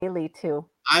daily too.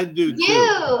 I do too.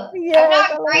 Yes, I'm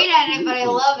not great at it, but I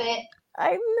love it.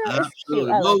 I know.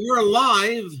 Absolutely. Well, we're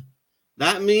live.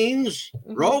 That means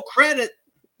roll credit.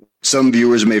 Some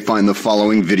viewers may find the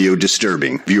following video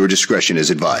disturbing. Viewer discretion is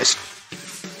advised.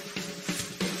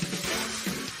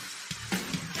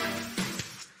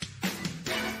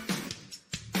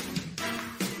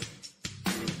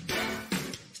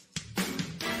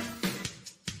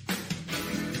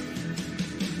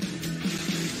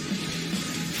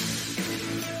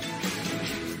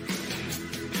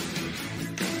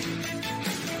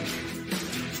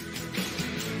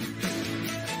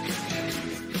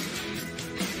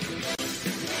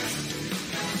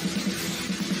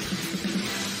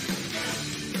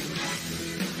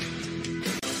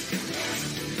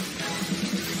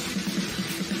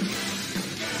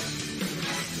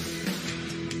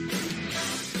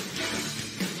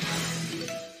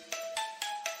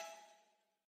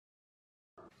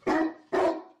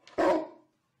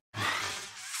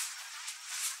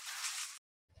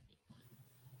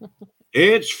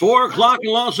 It's 4 o'clock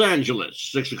in Los Angeles,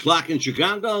 6 o'clock in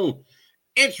Chicago.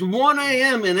 It's 1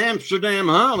 a.m. in Amsterdam,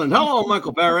 Holland. Hello,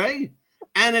 Michael Perret.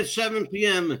 And it's 7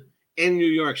 p.m. in New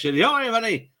York City. Hello,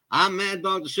 everybody. I'm Mad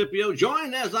Dog DeCipio,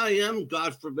 joined as I am.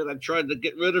 God forbid I tried to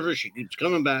get rid of her. She keeps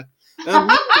coming back.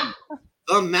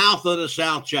 The mouth of the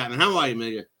South, Chapman. How are you,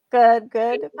 Amelia? Good,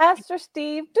 good. Pastor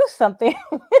Steve, do something.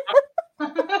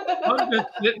 I'm just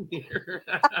sitting here.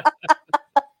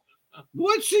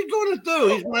 What's he going to do?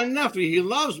 He's my nephew. He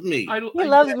loves me. He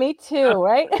loves me too,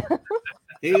 right?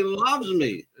 He loves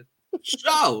me.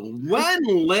 So, when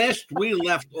last we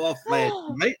left off last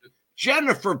night,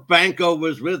 Jennifer Banco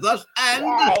was with us and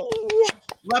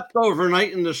slept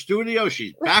overnight in the studio.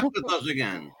 She's back with us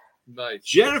again. Nice.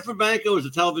 Jennifer Banco is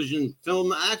a television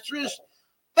film actress,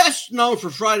 best known for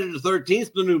Friday the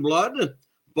 13th, The New Blood,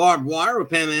 Barbed Wire with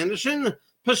Pam Anderson,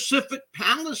 Pacific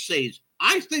Palisades.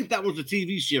 I think that was a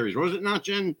TV series, was it not,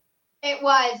 Jen? It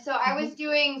was. So I was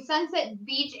doing Sunset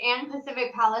Beach and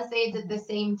Pacific Palisades at the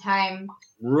same time.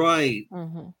 Right.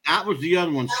 That was the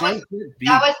other one. That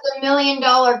was the $1 million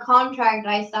contract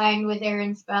I signed with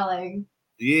Aaron Spelling.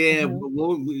 Yeah,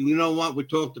 well, you know what? We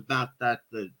talked about that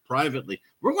privately.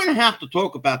 We're going to have to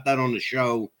talk about that on the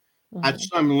show at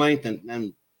some length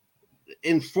and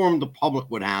inform the public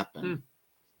what happened.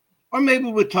 Or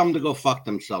maybe we'll tell them to go fuck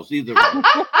themselves. Either way.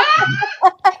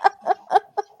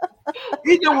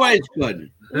 Either way is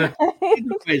good. Either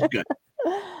way is good.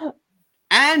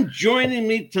 And joining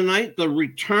me tonight, the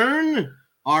return,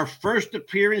 our first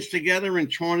appearance together in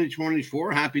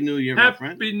 2024. Happy New Year, my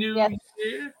friend. Happy New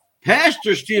Year.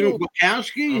 Pastor Stephen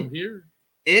Kwiatkowski I'm here.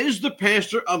 is the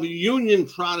pastor of Union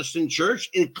Protestant Church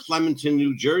in Clementon,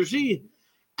 New Jersey.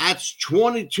 That's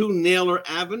 22 Naylor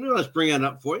Avenue. Let's bring that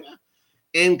up for you.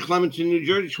 In Clementon, New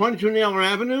Jersey, 22 Naylor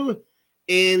Avenue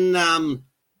in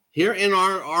here in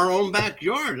our own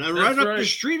backyard. Right up the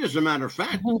street, as a matter of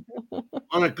fact.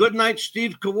 On a good night,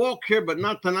 Steve could walk here, but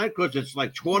not tonight because it's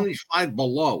like 25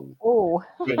 below. Oh.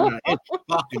 It's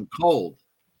fucking cold.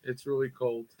 It's really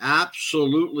cold.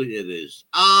 Absolutely it is.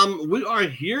 We are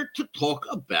here to talk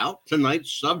about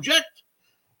tonight's subject,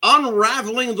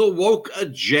 unraveling the woke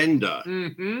agenda.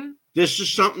 This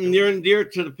is something near and dear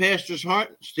to the pastor's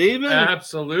heart. Stephen?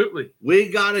 Absolutely. We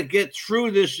got to get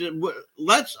through this.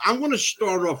 I'm going to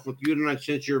start off with you tonight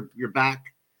since you're back.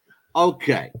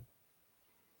 Okay.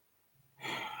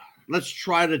 Let's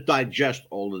try to digest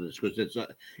all of this because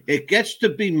it gets to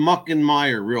be muck and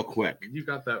mire real quick. You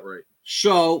got that right.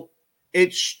 So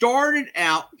it started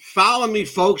out, follow me,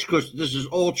 folks, because this is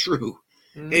all true.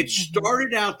 It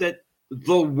started out that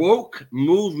the woke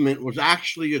movement was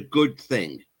actually a good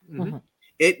thing.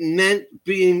 It meant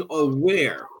being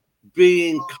aware,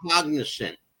 being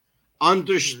cognizant,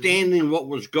 understanding what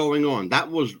was going on.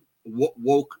 That was what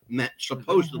woke meant,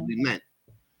 supposedly meant.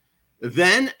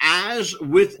 Then, as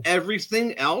with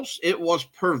everything else, it was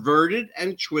perverted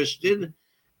and twisted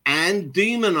and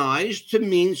demonized to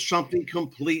mean something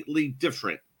completely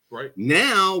different. Right.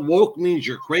 Now, woke means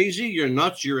you're crazy, you're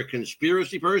nuts, you're a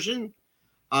conspiracy person,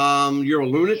 you're a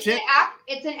lunatic.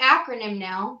 It's an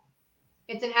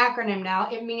acronym now.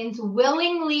 It means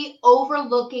willingly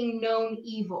overlooking known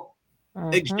evil.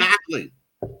 Exactly.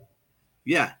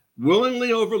 Yeah,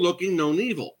 willingly overlooking known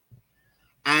evil.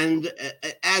 And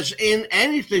as in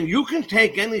anything, you can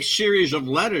take any series of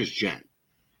letters, Jen,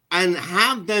 and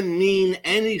have them mean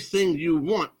anything you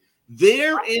want.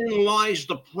 Therein lies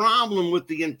the problem with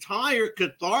the entire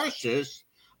catharsis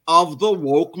of the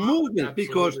woke movement.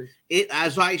 Because it,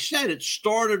 as I said, it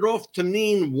started off to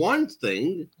mean one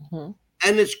thing,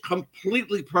 and it's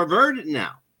completely perverted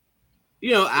now.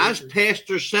 You know, as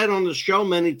Pastor said on the show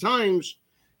many times,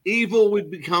 evil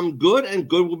would become good and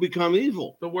good will become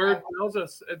evil. The word tells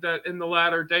us that in the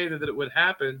latter day that it would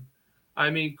happen. I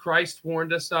mean, Christ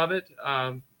warned us of it.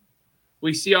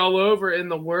 We see all over in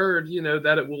the word,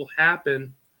 that it will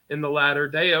happen in the latter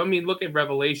day. I mean, look at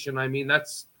Revelation. I mean,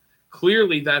 that's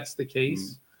the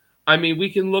case. I mean, we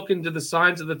can look into the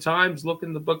signs of the times, look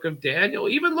in the book of Daniel,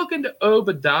 even look into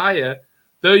Obadiah.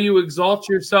 Though you exalt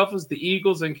yourself as the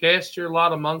eagles and cast your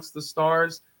lot amongst the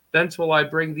stars, thence will I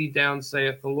bring thee down,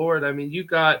 saith the Lord. I mean, you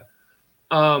got,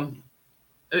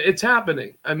 it's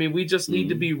happening. I mean, we just need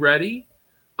to be ready,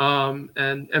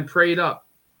 and prayed up.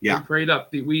 Yeah, and prayed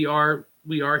up. We are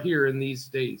here in these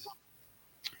days.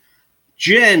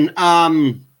 Jen,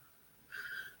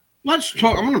 let's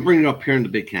talk. I'm going to bring you up here in the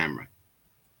big camera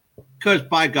because,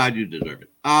 by God, you deserve it.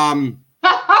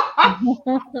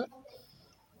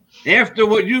 After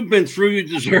what you've been through, you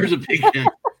deserve the big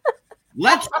camera.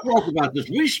 Let's talk about this.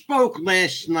 We spoke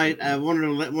last night. One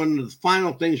of the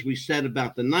final things we said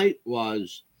about the night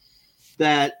was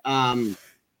that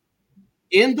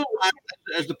in the latter,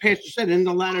 as the pastor said, in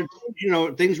the latter,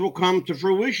 things will come to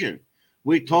fruition.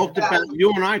 We talked about,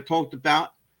 you and I talked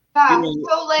about.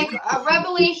 So like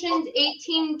Revelations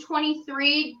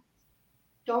 18:23,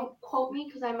 don't quote me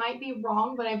because I might be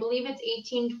wrong, but I believe it's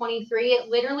 18:23. It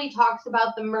literally talks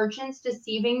about the merchants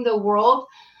deceiving the world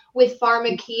with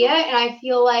pharmakia, and I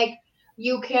feel like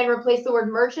you can replace the word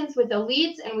merchants with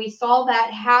elites, and we saw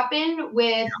that happen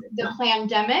with the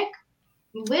pandemic.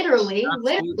 Literally.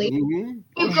 Mm-hmm.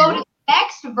 You go to the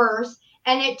next verse,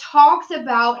 and it talks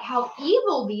about how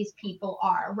evil these people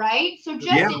are, right? So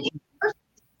just in verse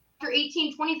after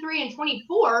 18:23 and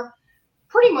 24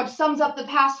 pretty much sums up the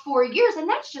past 4 years, and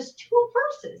that's just 2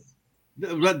 verses.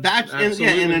 That's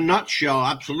in a nutshell.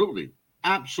 Absolutely.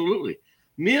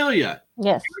 Amelia,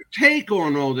 Yes. your take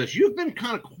on all this. You've been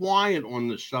kind of quiet on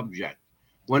the subject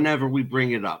whenever we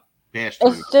bring it up. It's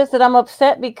just that I'm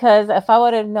upset because if I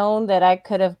would have known that I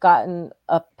could have gotten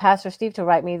a Pastor Steve to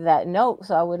write me that note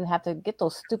so I wouldn't have to get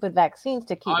those stupid vaccines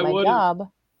to keep my job.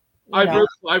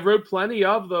 I wrote plenty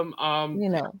of them.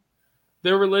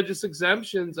 They're religious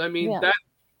exemptions. I mean, that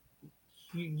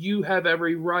you have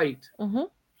every right,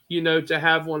 to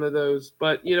have one of those.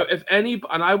 But, if any,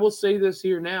 and I will say this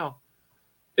here now,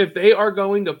 if they are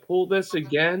going to pull this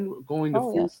again, going to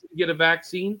force you to get a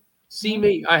vaccine, see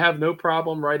me. I have no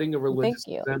problem writing a religious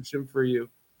exemption for you.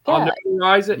 I'll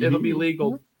notarize it. It'll be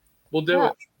legal. We'll do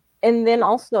it. And then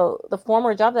also the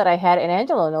former job that I had, and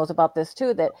Angela knows about this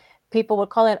too, that people would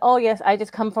call in, oh, yes, I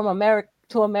just come from America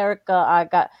to America. I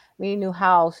got me a new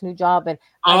house, new job, and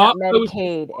I got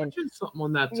Medicaid. And something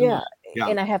on that too. Yeah.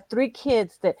 And I have 3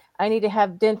 kids that I need to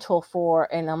have dental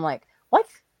for. And I'm like, what?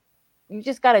 You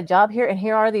just got a job here, and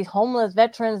here are these homeless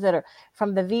veterans that are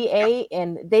from the VA,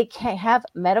 and they can't have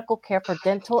medical care for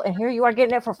dental, and here you are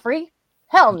getting it for free?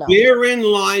 Hell no. Therein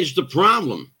lies the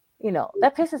problem.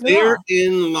 That pisses me off.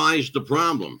 Therein lies the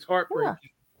problem. It's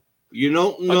heartbreaking. You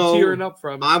don't know. I'm tearing up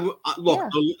from it.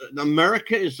 Look,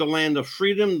 America is the land of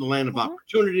freedom, the land of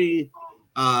opportunity.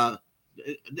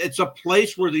 It's a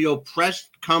place where the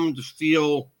oppressed come to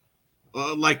feel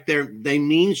like they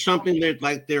mean something.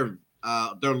 Like their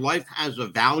life has a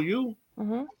value,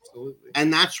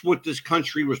 and that's what this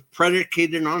country was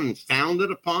predicated on and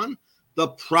founded upon. The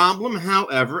problem,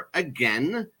 however,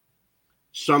 again,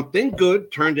 something good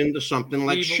turned into something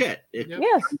like shit. It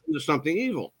turned into something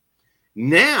evil.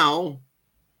 Now,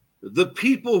 the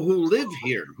people who live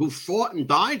here, who fought and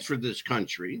died for this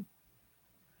country,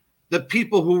 the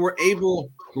people who were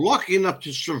lucky enough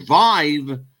to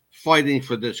survive fighting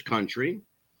for this country,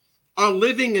 are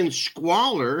living in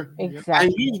squalor. Exactly.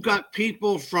 And you've got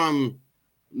people from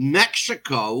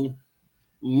Mexico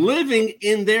living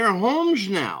in their homes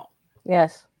now.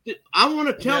 Yes. I want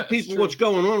to tell people what's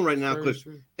going on right now, because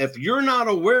if you're not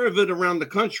aware of it around the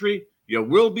country, you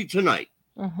will be tonight.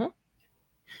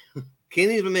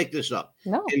 Can't even make this up.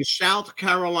 No. In South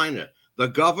Carolina, the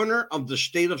governor of the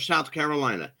state of South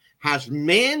Carolina has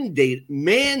mandated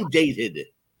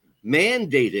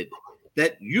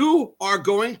that you are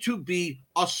going to be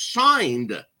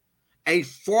assigned a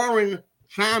foreign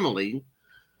family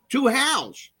to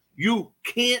house. You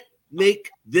can't make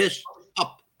this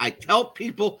up. I tell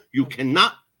people you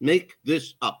cannot make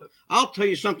this up. I'll tell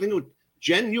you something.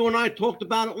 Jen, you and I talked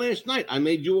about it last night. I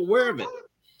made you aware of it.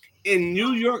 In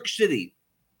New York City,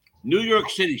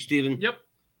 Stephen. Yep.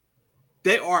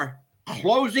 They are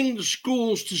closing the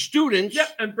schools to students.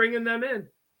 Yep, and bringing them in.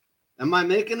 Am I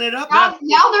making it up?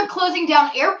 Now they're closing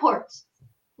down airports.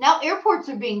 Now airports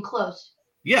are being closed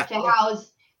to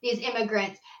house these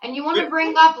immigrants. And you want to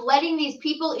bring up letting these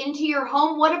people into your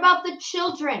home? What about the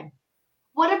children?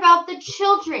 What about the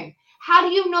children? how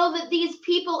do you know that these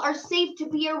people are safe to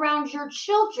be around your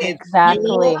children?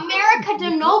 Exactly. America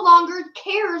no longer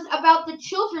cares about the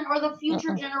children or the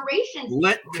future generations.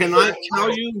 Can I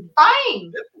tell you?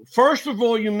 Fine. First of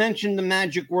all, you mentioned the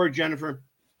magic word, Jennifer.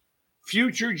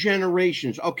 Future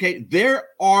generations. Okay, there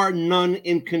are none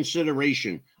in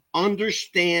consideration.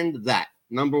 Understand that.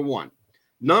 Number one.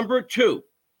 Number two,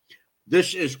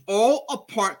 this is all a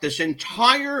part, this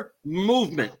entire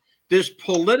movement, this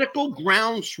political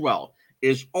groundswell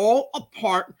is all a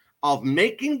part of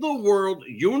making the world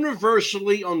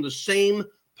universally on the same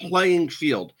playing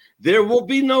field. There will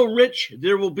be no rich,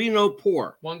 there will be no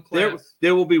poor. One class.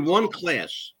 There will be one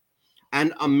class.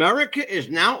 And America is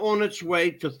now on its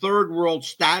way to third world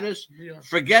status. Yeah.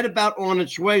 Forget about on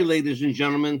its way, ladies and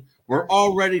gentlemen. We're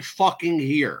already fucking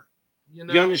here.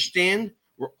 You understand?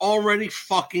 We're already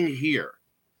fucking here.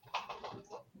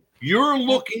 You're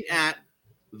looking at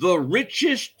the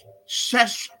richest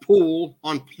cesspool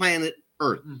on planet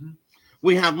Earth. Mm-hmm.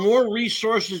 We have more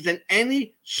resources than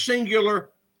any singular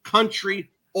country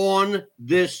on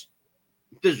this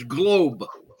globe.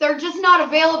 They're just not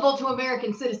available to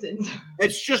American citizens.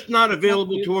 It's just not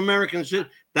available to American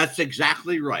citizens. That's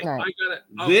exactly right. Right. I got it.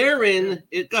 Oh, They're in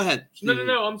it. Go ahead. Stevie.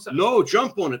 No. I'm sorry. No,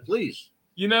 jump on it, please.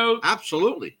 You know,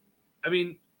 Absolutely. I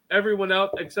mean, everyone else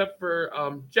except for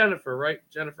Jennifer, right?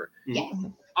 Jennifer. Yes.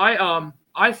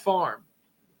 I farm.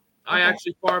 I Okay.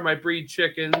 actually farm. I breed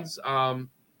chickens. I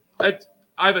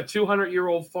have a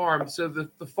 200-year-old farm, so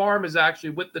the farm is actually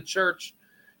with the church,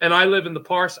 and I live in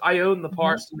the I own the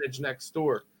parsonage next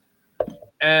door.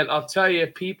 And I'll tell you,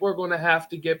 people are going to have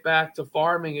to get back to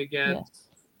farming again. Yes.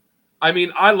 I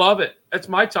mean, I love it. It's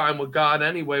my time with God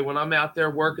anyway, when I'm out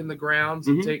there working the grounds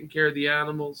and taking care of the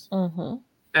animals. Mm-hmm.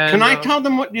 And, Can I tell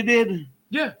them what you did?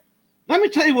 Yeah. Let me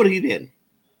tell you what he did.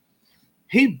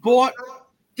 He bought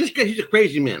this guy. He's a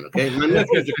crazy man. Okay, my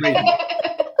nephew's a crazy man.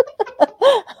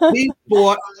 He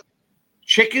bought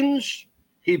chickens.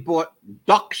 He bought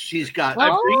ducks. He's got. I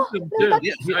breed them too.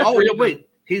 Yeah, wait.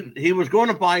 He was going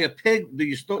to buy a pig. Do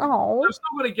you still? Oh. I'm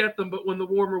still going to get them, but when the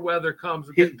warmer weather comes,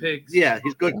 we're getting pigs. Yeah,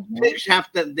 he's good. Pigs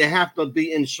have to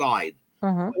be inside.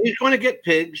 He's going to get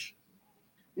pigs.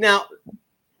 Now,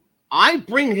 I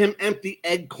bring him empty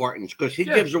egg cartons because he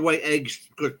gives away eggs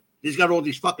because he's got all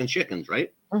these fucking chickens,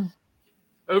 right?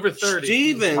 Over 30.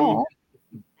 Steven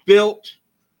built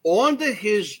onto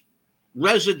his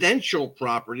residential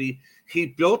property. He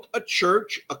built a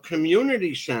church, a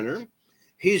community center.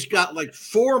 He's got like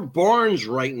 4 barns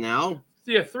right now.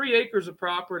 Yeah, 3 acres of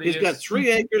property. He's got 3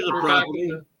 acres of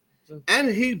property. And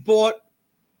he bought,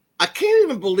 I can't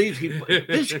even believe he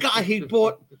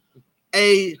bought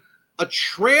a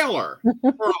trailer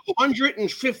for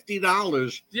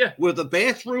 $150 with a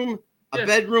bathroom, a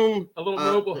bedroom, a little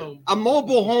mobile home. A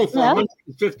mobile home for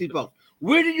 $150.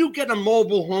 Where do you get a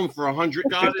mobile home for $150?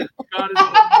 God is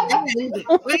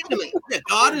Wait a minute. Yeah,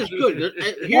 God is good.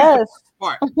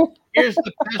 Here's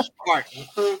the best part.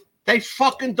 They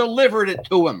fucking delivered it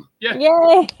to him. Yeah.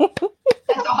 Yay.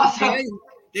 That's awesome.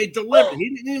 They delivered. He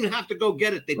didn't even have to go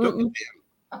get it. They took it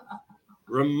to him.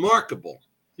 Remarkable.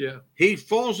 Yeah. He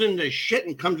falls into shit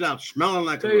and comes out smelling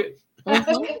like a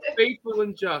faithful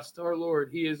and just, our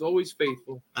Lord. He is always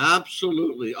faithful.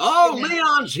 Absolutely. Oh,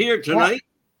 Leon's here tonight.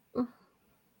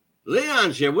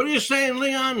 Leon's here. What are you saying,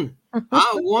 Leon?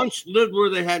 I once lived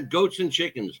where they had goats and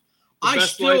chickens. I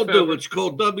still do. Ever. It's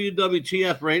called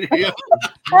WWTF Radio.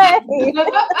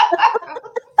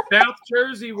 South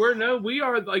Jersey, we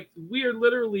are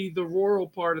literally the rural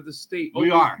part of the state.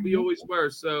 We always were.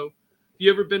 So if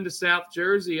you ever been to South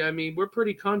Jersey, I mean, we're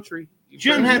pretty country.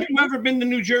 Jen, have you ever been to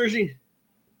New Jersey?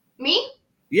 Me?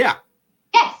 Yeah.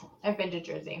 Yes, I've been to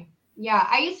Jersey. Yeah,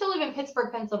 I used to live in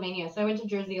Pittsburgh, Pennsylvania, so I went to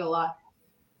Jersey a lot.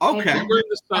 Okay. We're in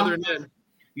the southern end.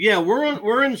 Yeah,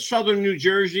 we're in southern New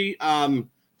Jersey,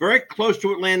 very close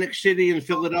to Atlantic City and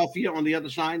Philadelphia on the other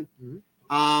side.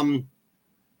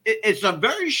 It's a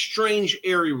very strange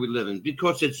area we live in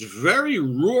because it's very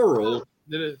rural.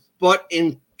 It is. But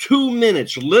in 2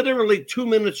 minutes, literally 2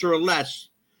 minutes or less,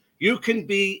 you can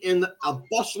be in a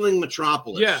bustling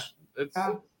metropolis. Yeah.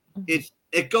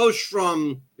 It goes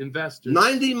from investors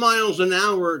 90 miles an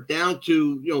hour down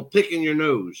to, picking your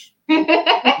nose. Down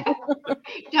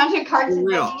to carts and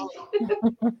real.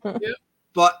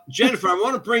 But Jennifer, I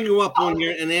want to bring you up on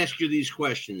here and ask you these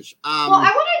questions. Well,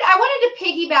 I wanted to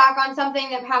piggyback on something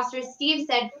that Pastor Steve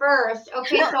said first.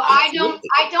 Okay, sure, so absolutely.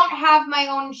 I don't have my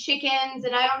own chickens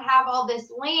and I don't have all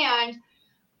this land.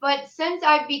 But since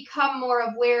I've become more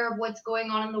aware of what's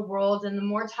going on in the world and the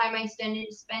more time I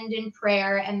spend in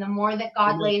prayer and the more that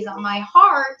God lays on my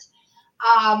heart,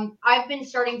 I've been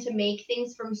starting to make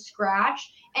things from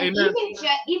scratch. And Amen.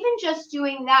 even just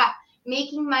doing that,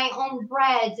 making my own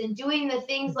breads and doing the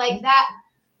things like that,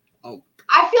 Oh.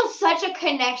 I feel such a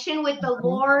connection with the Mhm.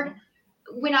 Lord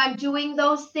when I'm doing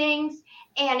those things,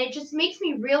 and it just makes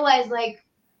me realize like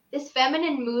this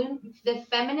feminism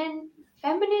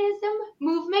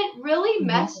movement really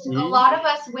messed a lot of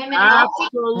us women up.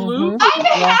 Absolutely. I'm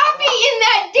Yeah. happy in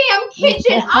that damn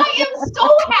kitchen. I am so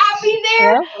happy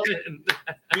there.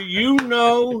 Yeah. Do you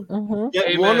know Mhm. that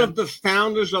Amen. one of the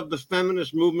founders of the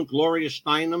feminist movement, Gloria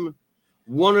Steinem,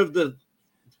 one of the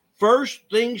first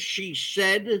things she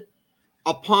said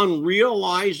upon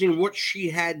realizing what she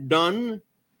had done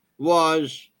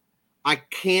was, I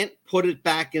can't put it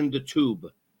back in the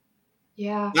tube.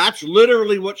 Yeah. That's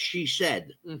literally what she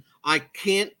said. Mm. I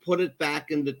can't put it back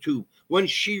in the tube. When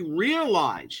she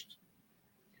realized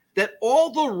that all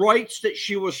the rights that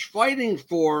she was fighting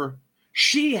for,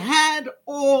 she had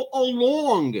all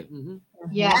along. Mm-hmm.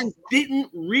 Yes. And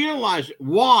didn't realize it.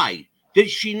 Why did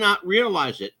she not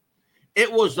realize it?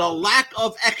 It was the lack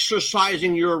of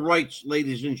exercising your rights,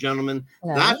 ladies and gentlemen.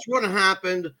 Right. That's what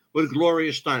happened with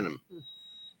Gloria Steinem.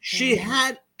 She Mhm.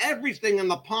 had everything in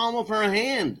the palm of her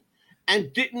hand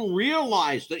and didn't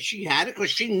realize that she had it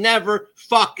because she never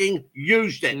fucking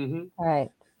used it. Mm-hmm.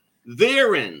 Right.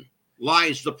 Therein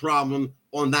lies the problem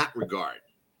on that regard.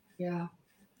 Yeah.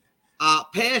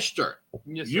 Pastor,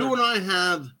 Yes, you sir. and I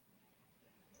have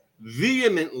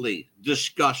vehemently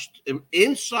discussed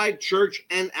inside church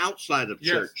and outside of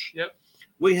Yes. church. Yep.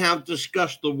 We have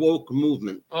discussed the woke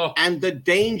movement Oh. and the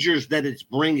dangers that it's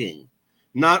bringing,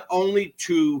 not only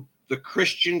to the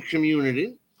Christian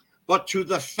community, but to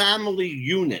the family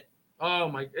unit. Oh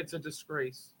my! It's a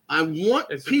disgrace. I want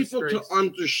It's a people to disgrace.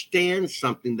 understand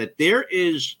something, that there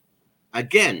is,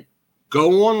 again,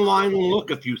 go online and look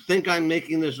if you think I'm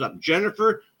making this up.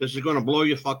 Jennifer, this is going to blow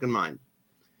your fucking mind.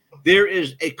 There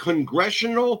is a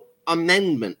congressional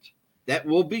amendment that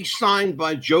will be signed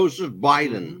by Joseph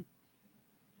Biden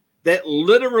that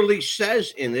literally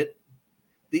says in it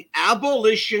the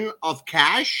abolition of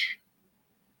cash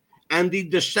and the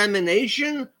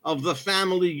dissemination of the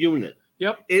family unit.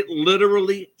 Yep. It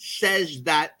literally says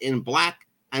that in black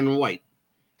and white,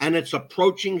 and it's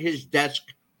approaching his desk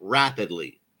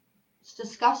rapidly. It's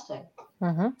disgusting.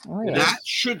 Mhm. Oh It yeah. That is.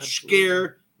 should Absolutely.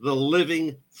 scare the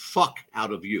living fuck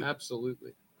out of you.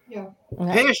 Absolutely. Yeah.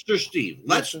 Yeah. Pastor Steve,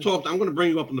 let's Yes, sir. talk. I'm going to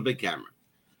bring you up on the big camera.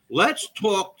 Let's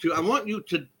talk to, I want you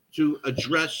to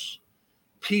address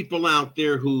people out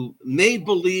there who may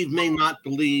believe, may not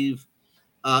believe,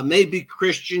 may be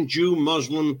Christian, Jew,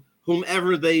 Muslim,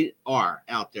 whomever they are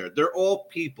out there. They're all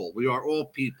people. We are all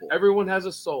people. Everyone has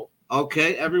a soul.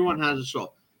 Okay? Everyone has a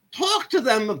soul. Talk to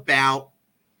them about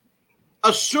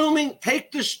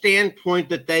take the standpoint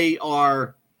that they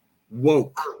are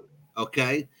woke.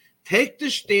 Okay? Take the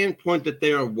standpoint that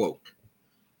they are woke.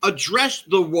 Address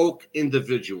the woke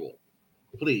individual,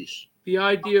 please. The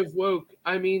idea of woke.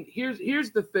 I mean,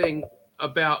 here's the thing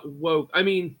about woke. I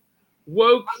mean,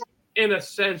 woke in a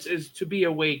sense is to be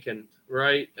awakened,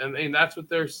 right? I mean, that's what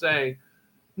they're saying.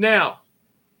 Now,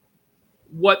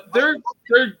 what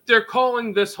they're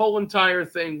calling this whole entire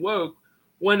thing woke,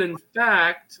 when in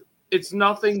fact it's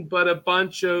nothing but a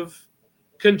bunch of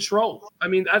control. I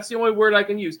mean, that's the only word I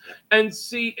can use. And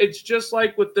see, it's just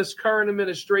like what this current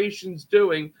administration's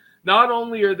doing. Not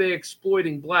only are they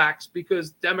exploiting blacks,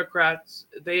 because Democrats,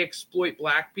 they exploit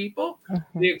black people,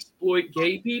 they exploit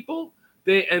gay people,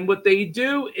 and what they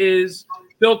do is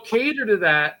they'll cater to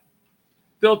that.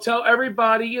 They'll tell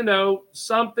everybody,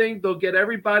 something. They'll get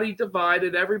everybody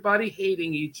divided, everybody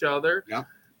hating each other. Yeah.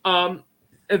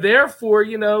 And therefore,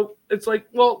 it's like,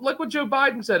 well, look what Joe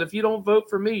Biden said. If you don't vote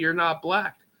for me, you're not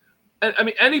black. I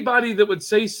mean, anybody that would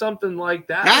say something like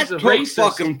that is a racist.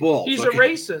 Fucking balls. He's a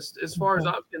racist, as far as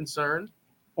I'm concerned.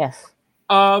 Yes.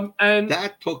 And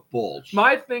that took balls.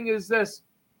 My thing is this: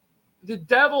 the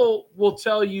devil will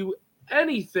tell you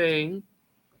anything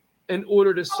in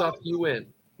order to suck you in.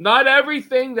 Not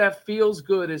everything that feels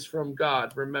good is from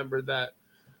God. Remember that.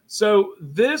 So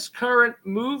this current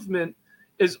movement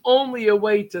is only a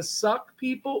way to suck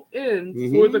people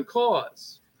in for the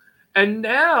cause. And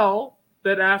now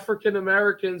that African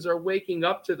Americans are waking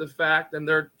up to the fact and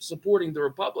they're supporting the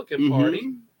Republican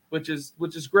Party, which is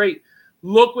great.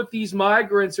 Look what these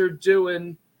migrants are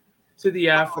doing to the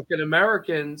African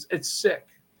Americans. It's sick.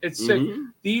 It's sick.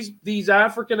 These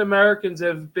African Americans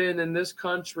have been in this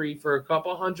country for a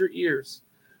couple hundred years.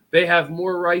 They have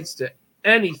more rights to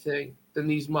anything than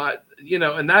these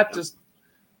and that just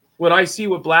what I see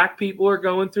what black people are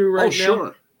going through right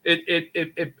now.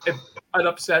 It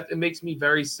upset. It makes me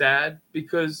very sad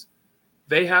because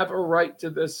They have a right to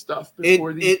this stuff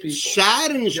before these people. It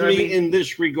saddens You know what me I mean? in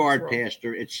this regard,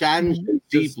 Pastor. It saddens me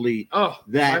deeply my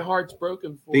that heart's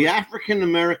broken for the it. African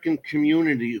American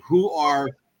community, who are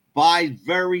by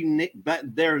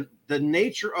the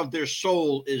nature of their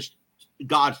soul is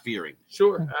God fearing.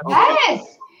 Sure.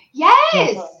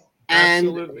 Yes. And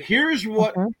Absolutely. here's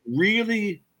what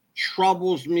really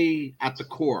troubles me at the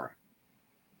core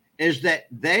is that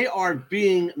they are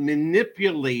being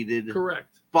manipulated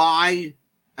Correct. by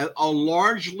a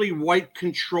largely white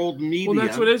controlled media. Well,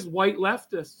 that's what it is. White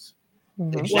leftists.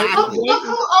 Exactly. Look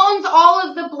who owns all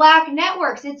of the black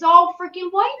networks. It's all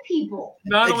freaking white people.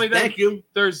 Not only that, Thank you.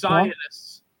 they're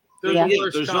Zionists. They're Yeah, the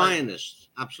worst they're kind. Zionists.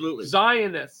 Absolutely.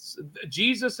 Zionists.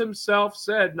 Jesus himself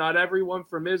said, "Not everyone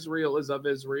from Israel is of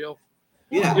Israel."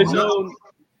 Yeah.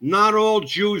 Not all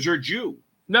Jews are Jew.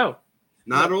 No.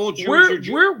 Not all Jews are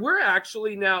Jew. We're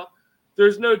actually now.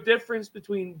 There's no difference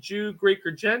between Jew, Greek,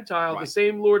 or Gentile. Right. The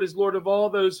same Lord is Lord of all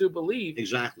those who believe.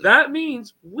 Exactly. That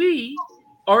means we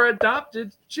are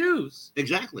adopted Jews.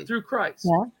 Exactly. Through Christ.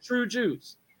 Yeah. True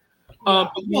Jews. Well,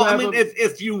 I mean,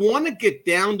 if you want to get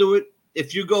down to it,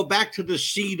 if you go back to the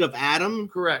seed of Adam,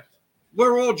 correct,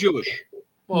 we're all Jewish.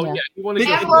 Well, yeah, you want to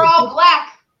and we're all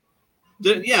black.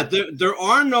 There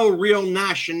are no real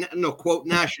quote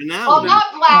nationality. Well, not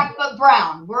black, but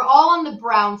brown. We're all on the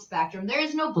brown spectrum. There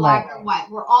is no black or white.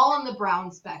 We're all on the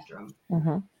brown spectrum.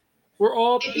 Mm-hmm. We're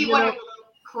all. If you want to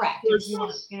correct, you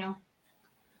know.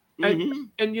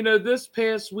 And this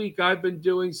past week I've been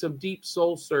doing some deep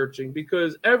soul searching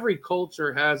because every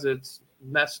culture has its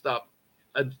messed up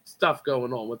stuff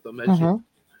going on with them.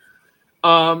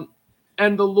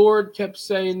 And the Lord kept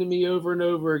saying to me over and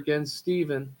over again,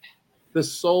 Stephen, the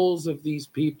souls of these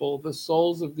people, the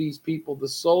souls of these people, the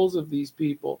souls of these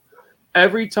people.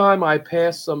 Every time I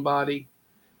pass somebody,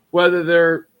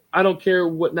 whether I don't care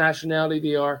what nationality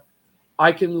they are,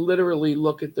 I can literally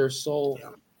look at their soul.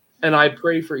 And I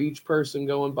pray for each person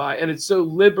going by. And it's so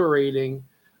liberating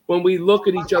when we look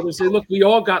at each other and say, look, we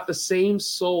all got the same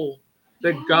soul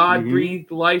that God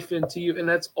breathed life into you. And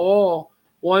that's all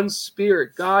one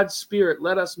spirit, God's spirit.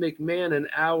 Let us make man in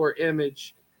our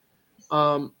image.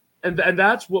 And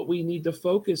that's what we need to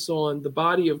focus on, the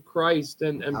body of Christ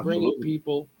and bringing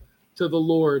people to the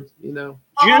Lord, We're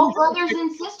all brothers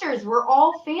and sisters. We're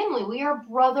all family. We are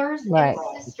brothers and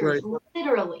sisters,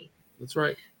 literally. That's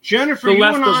right. Jennifer, you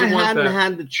and I hadn't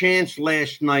had the chance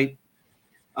last night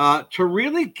to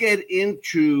really get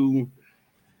into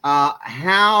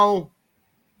how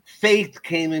faith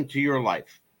came into your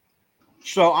life.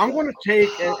 So I'm going to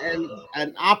take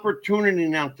an opportunity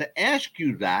now to ask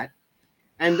you that,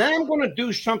 and then I'm going to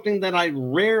do something that I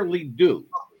rarely do.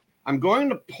 I'm going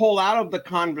to pull out of the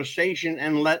conversation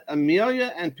and let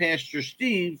Amelia and Pastor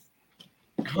Steve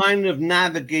kind of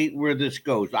navigate where this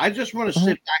goes. I just want to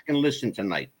sit back and listen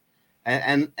tonight.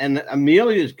 And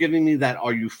Amelia is giving me that,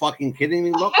 are you fucking kidding me?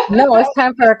 Look. No, it's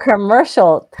time for a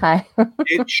commercial time.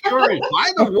 It sure is.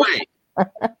 By the way,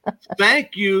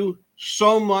 thank you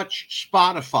so much,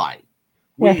 Spotify.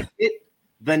 We hit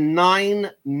the 9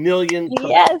 million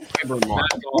subscriber mark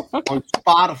on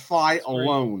Spotify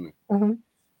alone.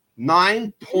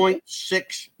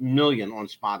 9.6 million on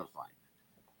Spotify.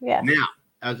 Yeah. Now,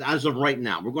 as of right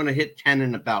now, we're going to hit 10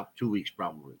 in about 2 weeks,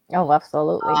 probably. Oh,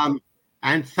 absolutely.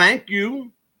 And thank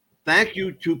you to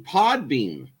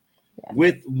Podbean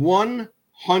with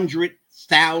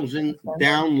 100,000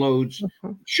 downloads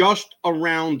just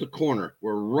around the corner.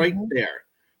 We're right there.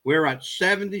 We're at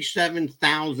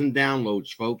 77,000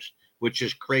 downloads, folks, which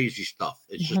is crazy stuff.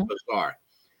 It's just bizarre.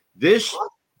 This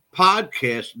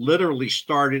podcast literally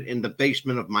started in the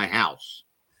basement of my house.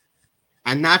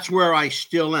 And that's where I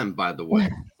still am, by the way.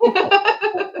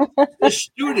 This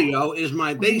studio is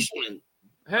my basement.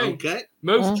 Hey, okay.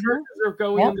 Most churches are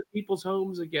going into people's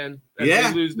homes again as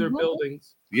they lose their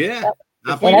buildings. Yeah.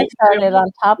 And I started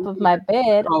on top of my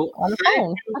bed on the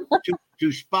phone. to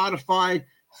Spotify.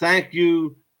 Thank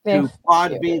you to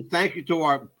Podbean. Thank you to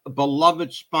our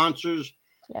beloved sponsors.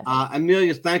 Yes.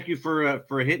 Amelia, thank you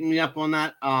for hitting me up on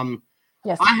that.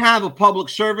 Yes. I have a public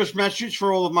service message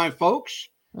for all of my folks.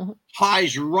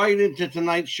 Ties right into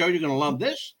tonight's show. You're going to love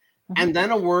this. And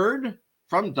then a word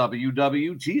from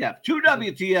WWTF to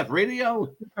WTF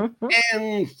Radio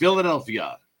in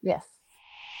Philadelphia. Yes.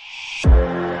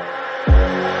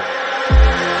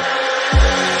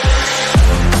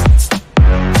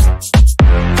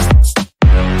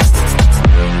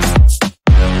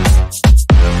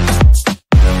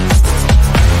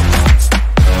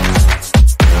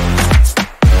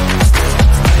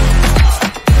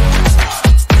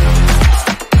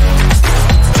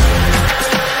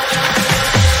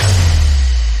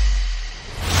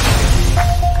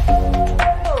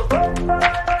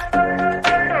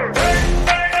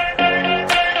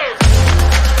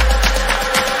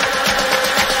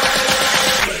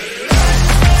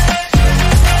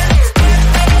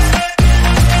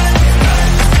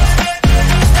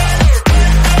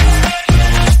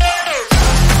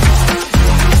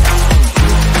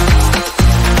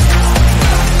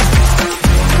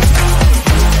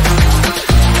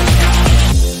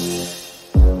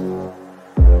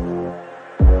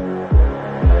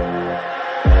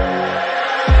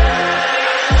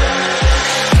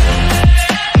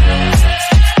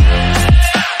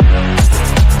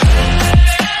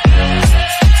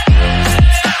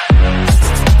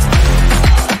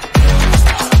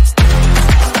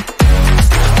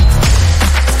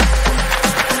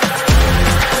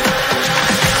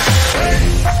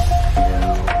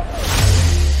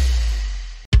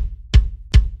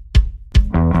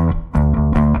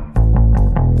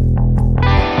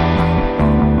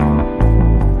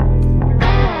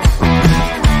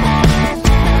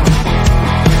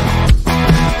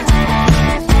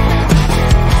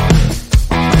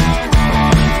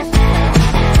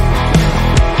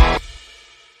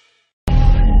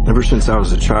 Since I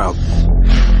was a child,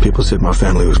 people said my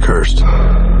family was cursed.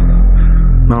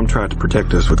 Mom tried to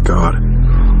protect us with God.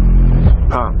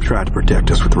 Pop tried to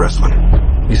protect us with wrestling.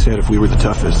 He said if we were the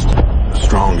toughest, the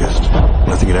strongest,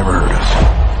 nothing could ever hurt us.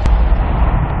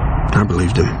 I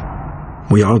believed him.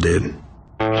 We all did.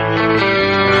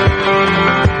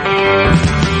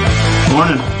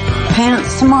 Morning.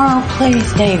 Pants tomorrow,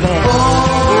 please, David.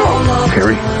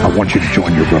 Harry, I want you to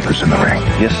join your brothers in the ring.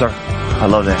 Yes, sir. I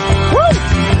love that. Woo!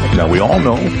 Now, we all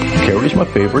know Carrie's my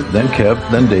favorite, then Kev,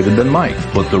 then David, then Mike.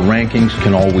 But the rankings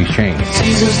can always change.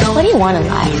 What do you want in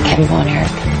life, Kevin Von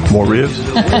Erich? More ribs?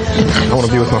 I want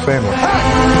to be with my family.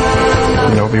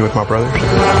 You know, be with my brothers.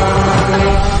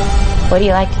 What do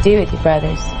you like to do with your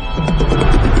brothers?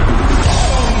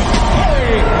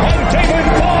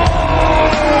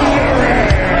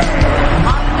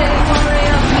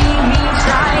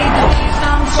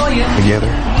 Together,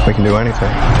 we can do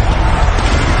anything.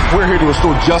 We're here to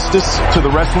restore justice to the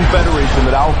Wrestling Federation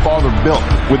that our father built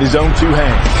with his own two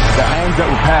hands. The hands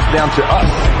that will pass down to us.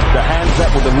 The hands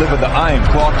that will deliver the iron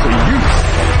claw to you.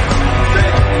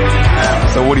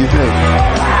 So what do you think?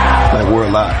 Like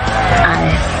we're alive. I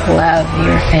love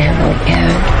your family,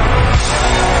 Kevin.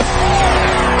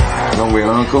 Don't we,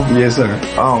 Uncle? Yes, sir.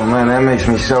 Oh, man, that makes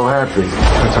me so happy.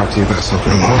 I'll talk to you about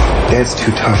something more. Dad's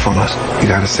too tough on us. You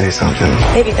gotta say something.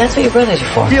 Baby, that's what your brothers are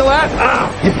for. Feel that?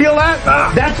 You feel that?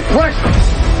 That's pressure.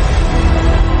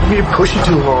 You push you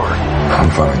too hard.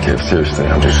 I'm fine, Kev. Seriously,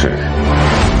 I'm just sick.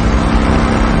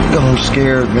 I'm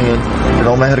scared, man. It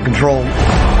all out of control. That's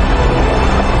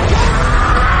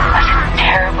a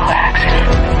terrible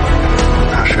accident.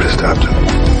 I should have stopped him.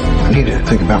 I need to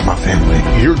think about my family.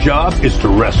 Your job is to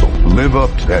wrestle. Live up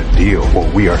to that deal or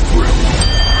we are through.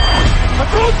 I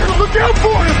told you to look out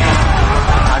for him!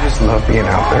 I just love being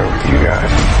out there with you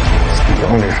guys. It's the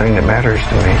only thing that matters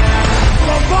to me.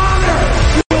 The Bonner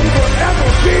will forever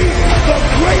be the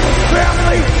greatest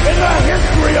family in the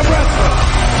history of wrestling.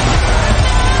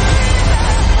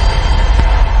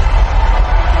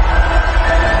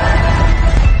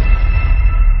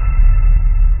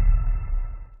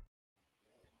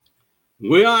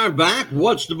 We are back.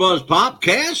 What's the Buzz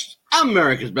Popcast?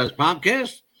 America's Best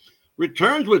Popcast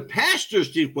returns with Pastor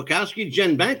Steve Wachowski,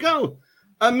 Jen Banco,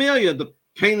 Amelia, the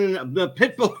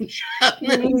Pitbull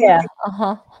Chapman, Yeah.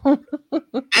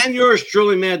 and yours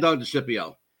truly, Mad Dog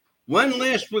DeCipio. When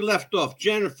last we left off,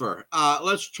 Jennifer,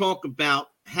 let's talk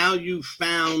about how you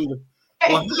found,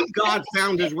 well, how God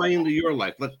found his way into your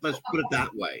life. Let's put it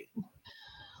that way.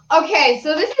 Okay,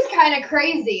 so this is kind of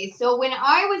crazy. So when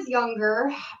I was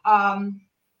younger, so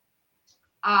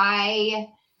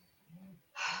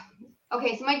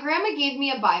my grandma gave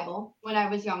me a Bible when I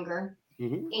was younger,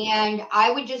 and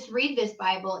I would just read this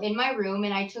Bible in my room,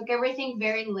 and I took everything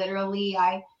very literally.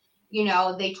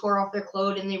 They tore off their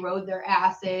clothes and they rode their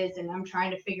asses, and I'm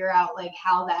trying to figure out like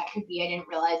how that could be. I didn't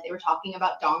realize they were talking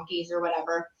about donkeys or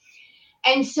whatever.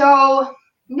 And so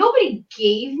nobody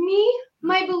gave me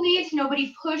my beliefs.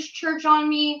 Nobody pushed church on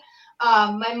me.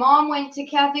 My mom went to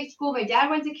Catholic school. My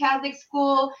dad went to Catholic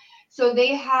school. So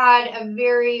they had a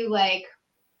very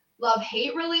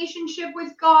love-hate relationship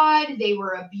with God. They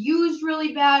were abused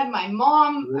really bad. My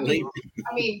mom, Really?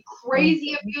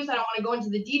 Crazy abuse. I don't want to go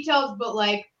into the details, but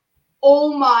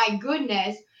oh my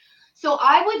goodness. So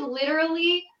I would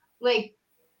literally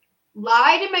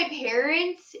lie to my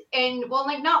parents and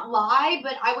not lie,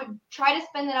 but I would try to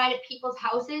spend the night at people's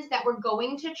houses that were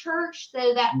going to church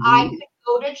so that I could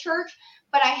go to church,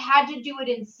 but I had to do it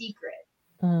in secret.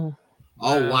 Oh,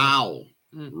 wow.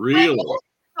 Really?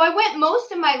 So I went most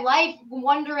of my life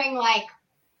wondering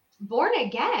born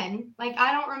again,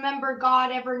 I don't remember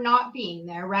God ever not being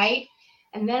there, right?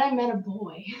 And then I met a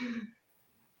boy.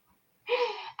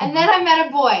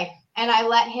 And I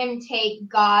let him take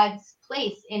God's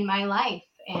place in my life.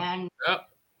 And yep.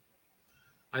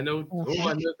 I know. Oh,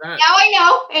 I know that. Now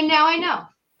I know.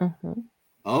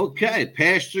 Okay,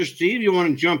 Pastor Steve, you want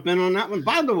to jump in on that one?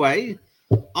 By the way,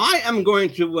 I am going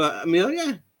to,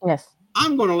 Amelia. Yes.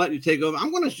 I'm going to let you take over.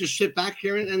 I'm going to just sit back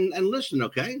here and listen,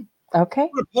 okay? Okay. I'm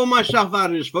going to pull myself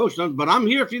out of this, folks, but I'm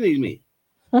here if you need me.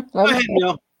 Go ahead,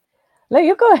 Neil. No,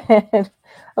 you go ahead.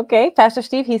 Okay, Pastor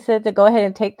Steve, he said to go ahead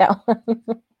and take that one.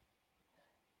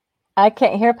 I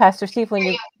can't hear Pastor Steve when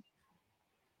you...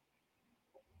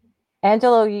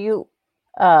 Angelo, you...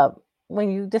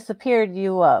 when you disappeared,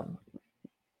 you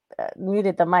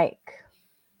muted the mic.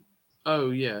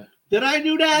 Oh, yeah. Did I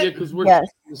do that? Yeah, because we're using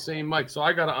the same mic, so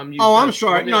I got to unmute. Oh, I'm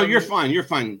sorry. No, you're fine. You're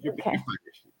fine. You're fine.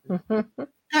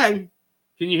 Okay.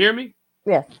 Can you hear me?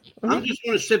 Yes. I'm just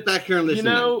going to sit back here and listen.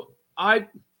 I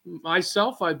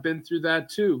myself, I've been through that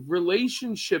too.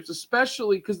 Relationships,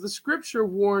 especially because the scripture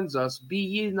warns us, be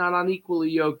ye not unequally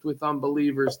yoked with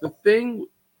unbelievers. The thing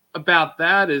about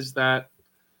that is that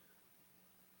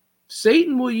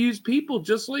Satan will use people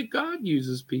just like God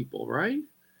uses people, right?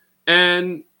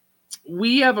 And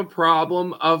we have a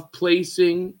problem of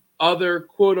placing other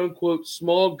quote unquote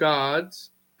small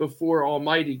gods before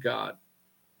Almighty God.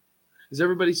 Is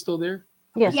everybody still there?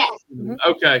 Yes. Yes.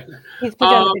 Okay. He's put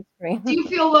you on the big screen. Do you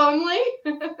feel lonely?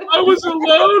 I was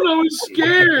alone. I was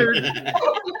scared.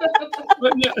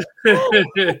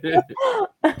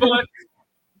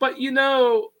 but you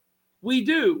know, we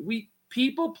do.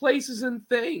 People, places, and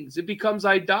things. It becomes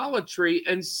idolatry,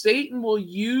 and Satan will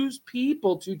use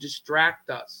people to distract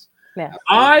us. Yes.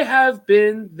 I have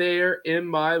been there in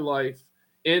my life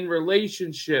in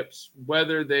relationships,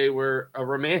 whether they were a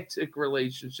romantic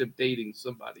relationship dating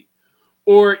somebody,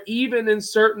 or even in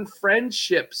certain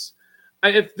friendships.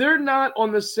 If they're not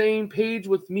on the same page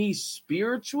with me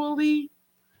spiritually,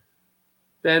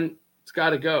 then it's got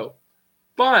to go.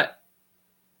 But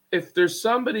if there's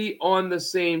somebody on the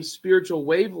same spiritual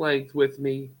wavelength with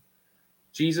me,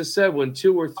 Jesus said, when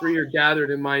 2 or 3 are gathered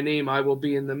in my name, I will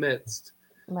be in the midst.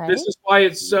 Right. This is why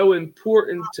it's so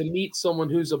important to meet someone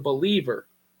who's a believer.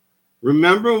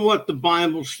 Remember what the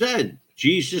Bible said.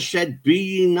 Jesus said, be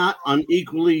ye not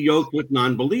unequally yoked with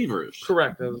non-believers.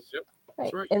 Correct.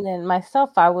 Right. Right. And then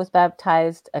myself, I was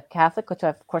baptized a Catholic, which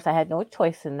of course I had no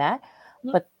choice in that.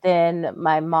 Mm-hmm. But then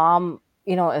my mom,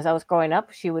 as I was growing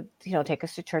up, she would, take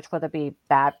us to church, whether it be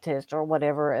Baptist or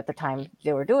whatever at the time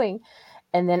they were doing.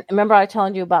 And then remember I was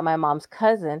telling you about my mom's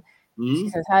cousin. Mm-hmm. She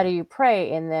says, how do you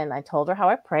pray? And then I told her how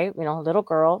I pray, little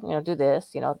girl, do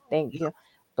this, thank you.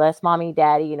 Bless mommy,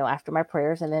 daddy, after my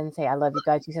prayers, and then say, I love you,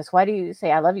 God. She says, why do you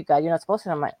say, I love you, God? You're not supposed to.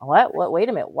 And I'm like, what? Wait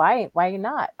a minute. Why are you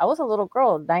not? I was a little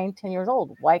girl, 9, 10 years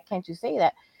old. Why can't you say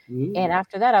that? Mm-hmm. And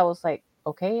after that, I was like,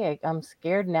 okay, I'm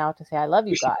scared now to say, I love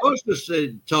you, God. You're supposed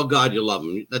to tell God you love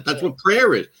him. That's what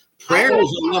prayer is. Prayer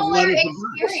is a love letter to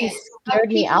God. She scared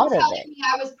me out of it.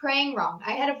 I was praying wrong.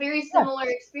 I had a very similar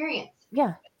experience.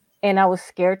 Yeah. And I was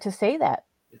scared to say that.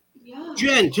 Yeah.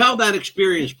 Jen, tell that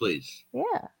experience, please.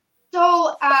 Yeah.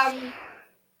 So,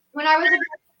 when I was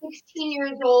about 16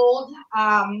 years old,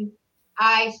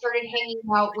 I started hanging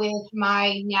out with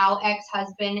my now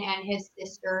ex-husband and his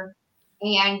sister,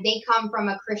 and they come from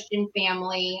a Christian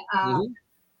family,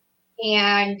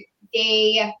 and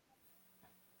they,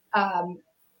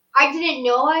 I didn't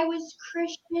know I was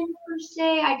Christian per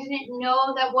se. I didn't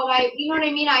know that you know what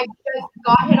I mean?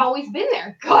 God had always been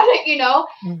there. God,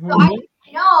 Mm-hmm. So I didn't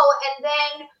know. And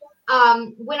then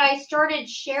when I started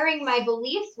sharing my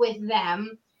beliefs with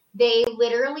them, they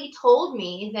literally told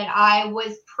me that I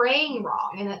was praying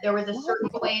wrong and that there was a certain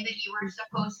way that you were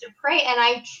supposed to pray. And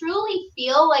I truly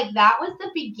feel like that was the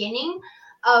beginning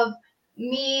of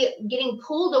me getting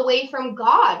pulled away from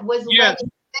God.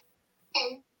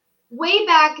 Way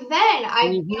back then,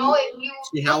 if you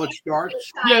see how it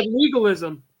starts. Yeah,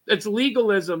 legalism. It's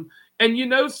legalism.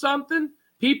 And something?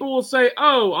 People will say,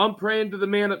 oh, I'm praying to the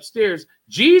man upstairs.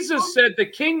 Jesus said the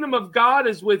kingdom of God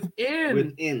is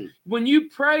within. When you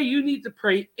pray, you need to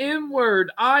pray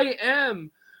inward. I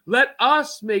am. Let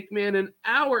us make man in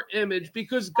our image,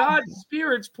 because God's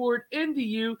Spirit's poured into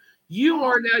you. You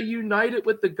are now united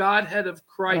with the Godhead of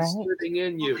Christ living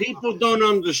in you. People don't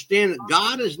understand that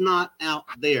God is not out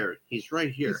there. He's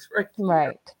right here. He's right here.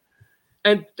 Right.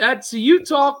 And you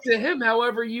talk to him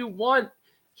however you want.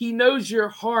 He knows your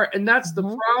heart. And that's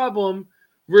the problem.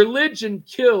 Religion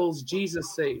kills,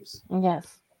 Jesus saves.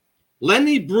 Yes.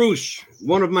 Lenny Bruce,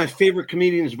 one of my favorite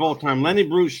comedians of all time, Lenny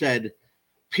Bruce said,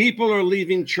 people are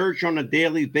leaving church on a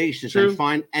daily basis and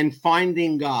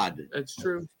finding God. That's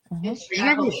true. You're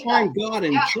not going to find God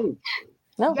in church.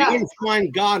 No. You're going to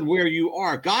find God where you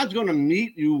are. God's going to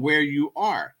meet you where you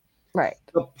are. Right.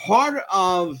 The part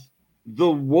of the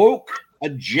woke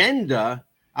agenda,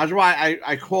 that's why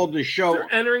I called the show.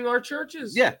 They're entering our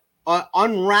churches. Yeah.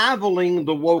 Unraveling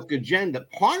the woke agenda.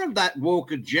 Part of that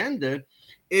woke agenda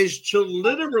is to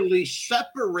literally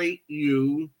separate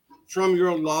you from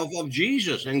your love of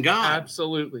Jesus and God.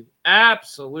 Absolutely.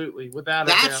 Absolutely. Without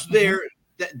that's their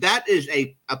that is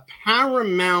a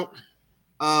paramount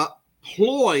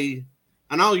ploy,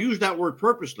 and I'll use that word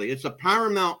purposely. It's a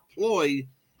paramount ploy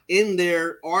in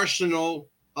their arsenal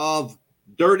of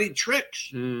dirty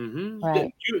tricks. Mm-hmm.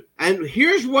 Right. And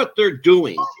here's what they're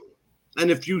doing.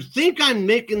 And if you think I'm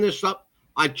making this up,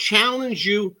 I challenge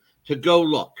you to go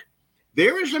look.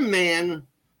 There is a man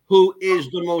who is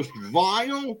the most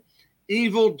vile,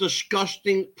 evil,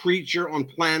 disgusting preacher on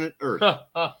planet Earth.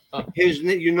 His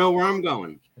name, you know where I'm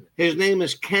going. His name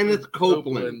is Kenneth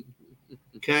Copeland.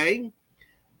 Okay?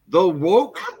 The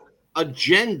woke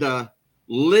agenda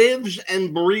lives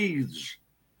and breathes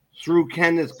through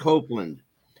Kenneth Copeland.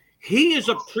 He is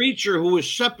a preacher who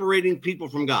is separating people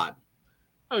from God.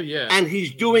 Oh, yeah. And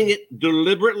he's doing it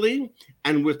deliberately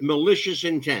and with malicious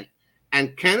intent.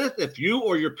 And Kenneth, if you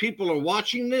or your people are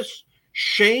watching this,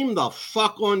 shame the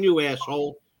fuck on you,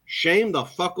 asshole. Shame the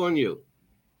fuck on you.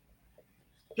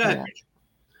 Go ahead.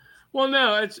 Well,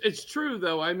 no, it's true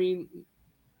though. I mean,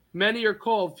 many are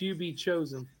called, few be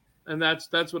chosen, and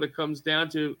that's what it comes down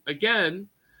to. Again,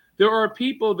 there are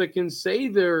people that can say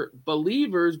they're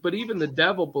believers, but even the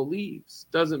devil believes.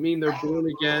 Doesn't mean they're born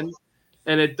again,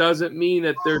 and it doesn't mean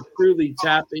that they're truly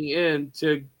tapping in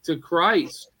to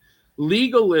Christ.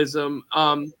 Legalism.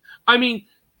 I mean,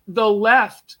 the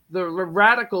left, the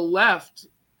radical left,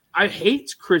 I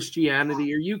hate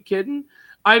Christianity. Are you kidding?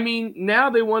 I mean, now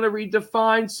they want to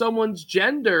redefine someone's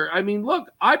gender. I mean,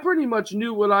 look, I pretty much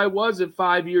knew what I was at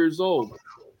 5 years old.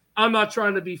 I'm not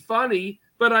trying to be funny,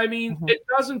 but I mean, it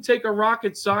doesn't take a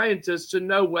rocket scientist to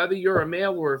know whether you're a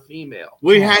male or a female.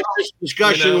 We had this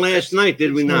discussion last night,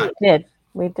 did we not?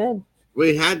 We did.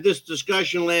 We had this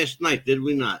discussion last night, did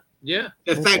we not? Yeah.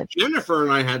 In fact, Jennifer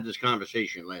and I had this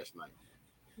conversation last night.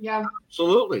 Yeah.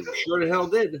 Absolutely. Sure the hell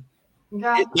did.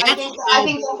 Yeah. I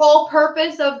think the whole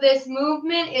purpose of this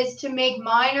movement is to make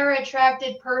minor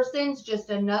attracted persons just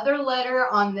another letter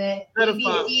on the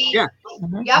ABC. Yeah.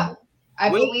 Yep. I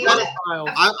believe that.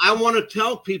 I want to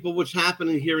tell people what's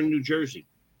happening here in New Jersey.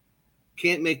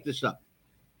 Can't make this up.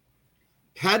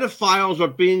 Pedophiles are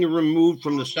being removed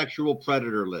from the sexual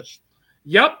predator list.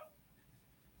 Yep.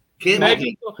 Can't make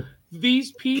it up.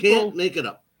 These people can't make it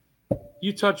up.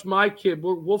 You touch my kid,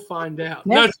 we'll find out.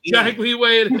 Yeah. That's exactly the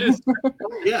way it is.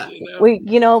 Yeah.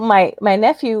 My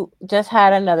nephew just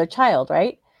had another child,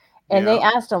 right? And they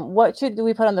asked him, what should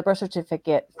we put on the birth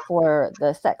certificate for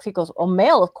the sex? He goes,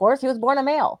 male, of course. He was born a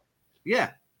male.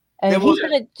 Yeah. And he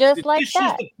should have just like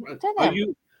that. Are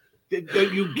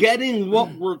you getting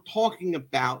what we're talking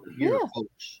about here,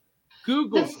 folks?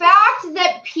 The fact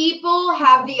that people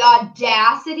have the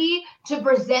audacity to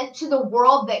present to the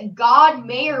world that God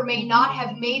may or may not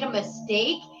have made a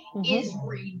mistake is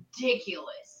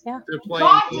ridiculous. Yeah.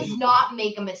 God does not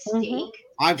make a mistake.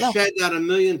 I've said that a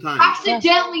million times.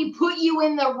 Accidentally put you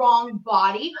in the wrong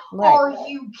body. Right. Are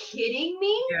you kidding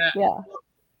me? Yeah.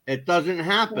 It doesn't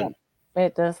happen. Yeah.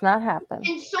 It does not happen.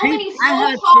 And so many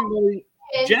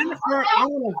Jennifer,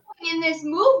 in this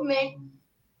movement.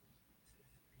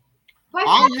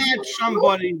 I had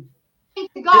somebody.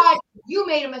 God, you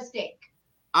made a mistake.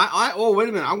 Oh, wait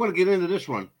a minute. I'm going to get into this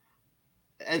one.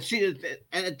 And see,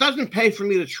 and it doesn't pay for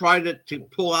me to try to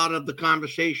pull out of the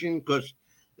conversation because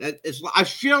I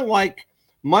feel like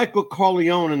Michael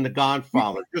Corleone in The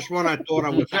Godfather. Just when I thought I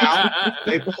was out,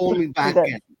 they pulled me back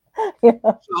in. Yeah.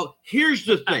 So here's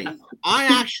the thing. I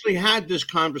actually had this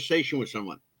conversation with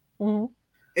someone. Mm-hmm.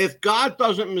 If God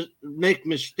doesn't make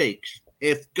mistakes,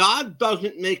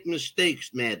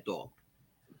 Mad Dog,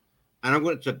 and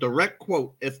it's a direct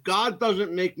quote. If God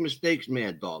doesn't make mistakes,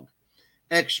 Mad Dog,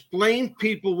 explain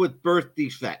people with birth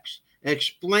defects,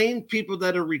 explain people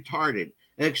that are retarded,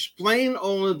 explain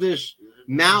all of this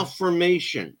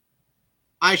malformation.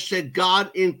 I said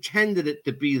God intended it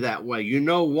to be that way. You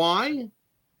know why?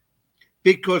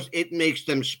 Because it makes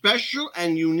them special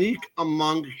and unique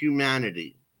among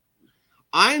humanity.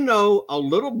 I know a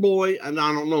little boy, and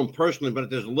I don't know him personally, but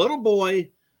there's a little boy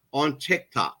on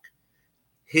TikTok.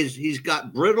 He's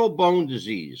got brittle bone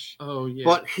disease. Oh, yeah.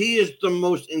 But he is the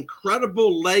most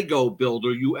incredible Lego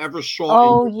builder you ever saw.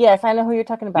 Oh, yes. I know who you're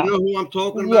talking about. You know who I'm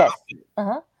talking about? Yes.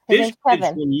 Uh-huh. This is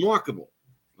remarkable.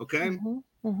 Okay?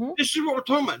 Mm-hmm. This is what we're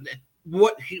talking about.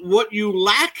 What you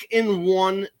lack in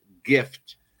one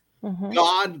gift,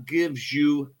 God gives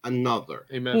you another.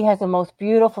 Amen. He has the most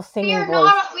beautiful singing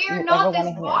voice. We are not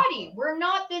this body. We're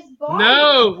not this body.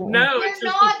 No. We're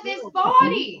not this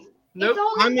body. Nope.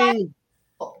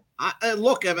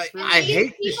 Look, I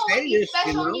hate to say this,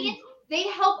 needs, they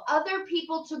help other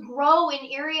people to grow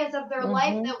in areas of their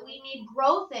life that we need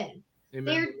growth in. Amen.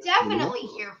 They're definitely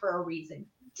here for a reason.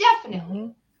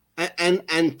 Definitely.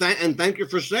 And thank you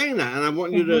for saying that. And I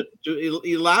want you to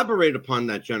elaborate upon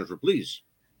that, Jennifer, please.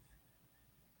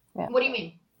 Yeah. What do you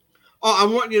mean? Oh, I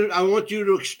want you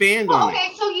to expand on it.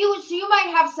 Okay, so you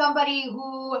might have somebody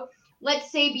who, let's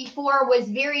say, before was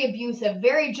very abusive,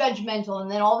 very judgmental,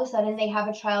 and then all of a sudden they have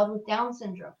a child with Down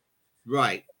syndrome.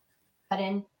 Right.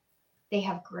 Sudden, they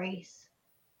have grace.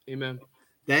 Amen.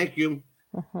 Thank you.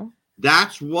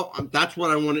 That's what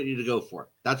I wanted you to go for.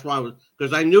 That's why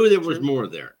because I knew there was more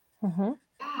there.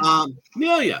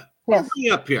 Amelia, bring me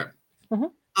up here.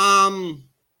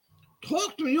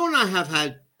 talk to me. You and I have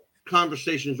had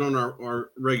conversations on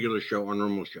our regular show, our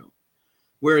normal show,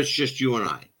 where it's just you and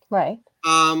I. Right.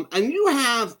 And you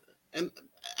have, and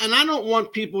I don't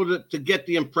want people to get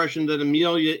the impression that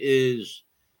Amelia is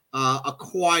a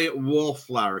quiet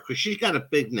wallflower, because she's got a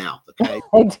big mouth, okay?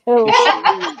 I do.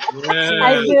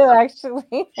 I do,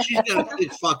 actually. She's got a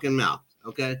big fucking mouth,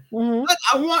 okay? Mhm. But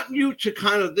I want you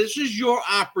to this is your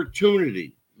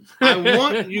opportunity. I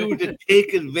want you to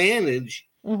take advantage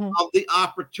Mhm. of the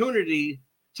opportunity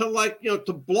to,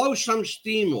 to blow some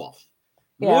steam off.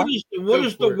 Yeah. What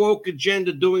is the woke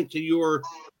agenda doing to your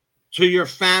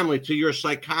family, to your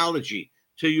psychology,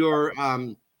 to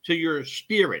your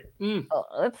spirit? Oh,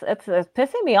 it's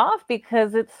pissing me off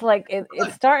because it's like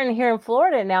it's starting here in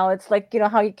Florida now. It's like,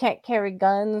 how you can't carry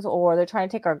guns, or they're trying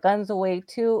to take our guns away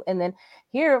too. And then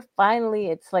here finally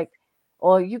it's like,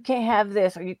 oh, you can't have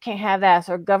this or you can't have that.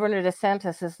 Or Governor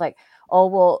DeSantis is like, oh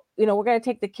well, we're gonna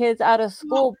take the kids out of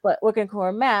school, but we're gonna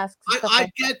wear masks and stuff I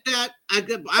like get that. I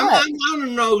What? want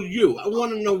to know you. I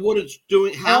want to know what it's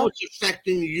doing, how it's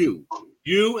affecting you.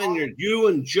 You and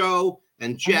Joe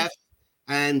and Jeff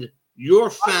and your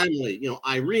family.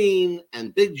 Irene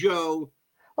and Big Joe.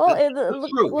 Well, How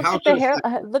look at the hair.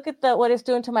 Look at what it's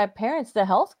doing to my parents. The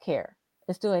health care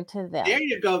it's doing to them. There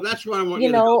you go. That's what I want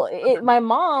you to go. My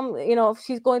mom,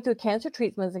 she's going through cancer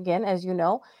treatments again, as you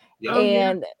know,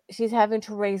 and she's having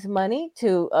to raise money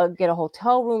to get a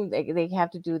hotel room. They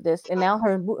have to do this, and now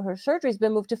her surgery's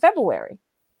been moved to February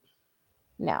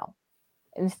now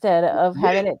instead of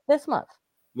having it this month.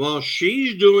 Well,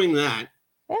 she's doing that.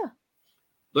 Yeah.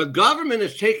 The government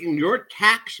is taking your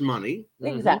tax money.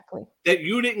 Exactly. That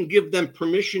you didn't give them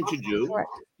permission to do. Correct.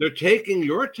 They're taking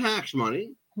your tax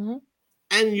money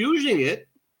and using it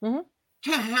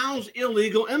to house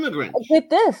illegal immigrants. With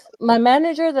this, my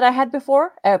manager that I had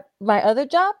before at my other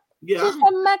job, she's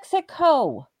from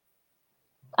Mexico.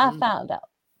 I found out.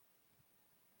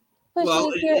 But she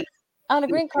was here on a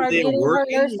green card getting her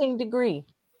nursing degree.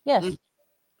 Yes.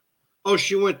 Oh,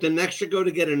 she went to Mexico to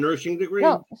get a nursing degree?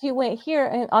 No, she went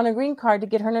here on a green card to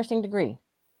get her nursing degree.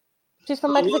 She's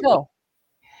from Mexico.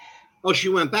 Oh, she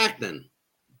went back then?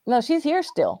 No, she's here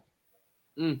still.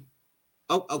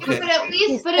 Oh, okay. But at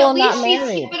least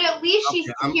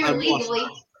she's here legally.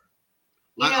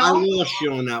 I lost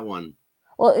you on that one.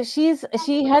 Well, she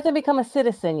hasn't become a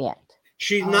citizen yet.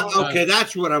 She's not okay.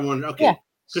 That's what I wanted. Okay,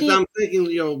 because I'm thinking,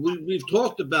 we've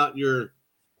talked about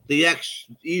the ex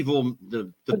evil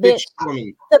the bitch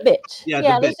woman. The bitch.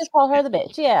 Yeah, let's just call her the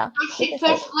bitch. Yeah.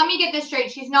 So let me get this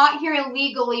straight. She's not here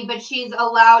illegally, but she's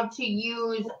allowed to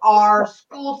use our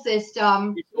school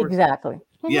system. Exactly.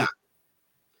 Yeah.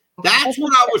 That's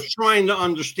what I was trying to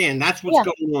understand. That's what's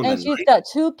going on. And she's got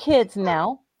 2 kids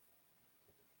now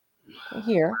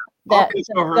here that the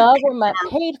government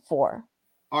paid for.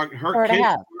 Are her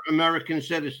kids American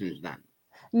citizens then?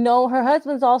 No, her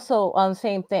husband's also on the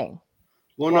same thing.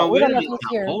 Well, no, wait a minute.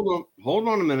 Hold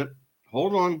on a minute.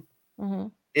 Hold on. Mm-hmm.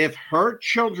 If her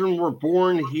children were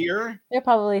born here, they're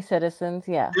probably citizens.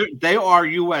 Yeah, they are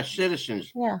U.S.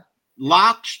 citizens. Yeah,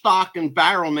 lock, stock, and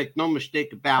barrel. Make no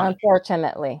mistake about it.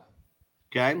 Unfortunately.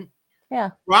 Okay.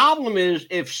 Yeah. Problem is,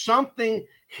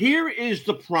 here is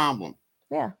the problem.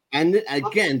 Yeah. And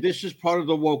again, this is part of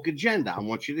the woke agenda. I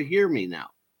want you to hear me now,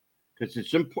 because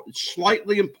it's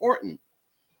slightly important.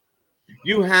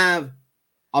 You have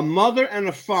a mother and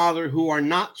a father who are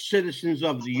not citizens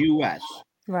of the U.S.,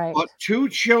 right? But 2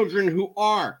 children who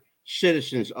are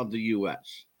citizens of the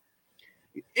U.S.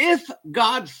 If,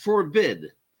 God forbid,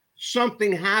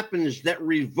 something happens that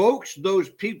revokes those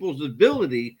people's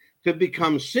ability to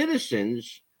become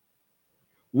citizens,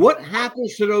 what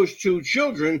happens to those 2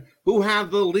 children who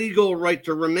have the legal right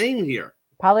to remain here?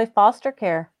 Probably foster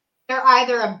care. They're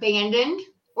either abandoned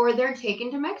or they're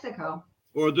taken to Mexico.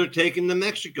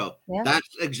 Yeah. That's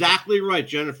exactly right,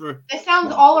 Jennifer. This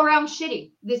sounds all around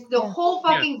shitty. The whole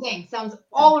fucking thing sounds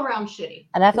all around shitty.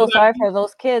 And I feel sorry for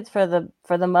those kids, for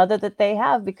the mother that they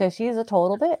have, because she's a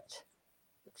total bitch.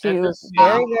 She was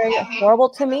very, very horrible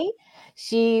to me.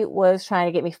 She was trying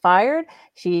to get me fired.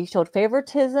 She showed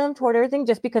favoritism toward everything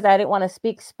just because I didn't want to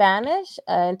speak Spanish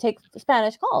and take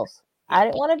Spanish calls. I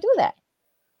didn't want to do that.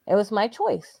 It was my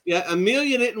choice. Yeah,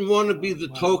 Amelia didn't want to be the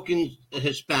token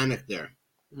Hispanic there.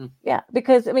 Yeah,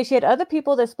 because she had other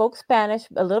people that spoke Spanish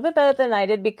a little bit better than I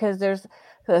did, because there's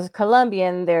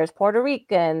Colombian, there's Puerto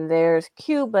Rican, there's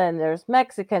Cuban, there's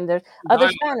Mexican, there's other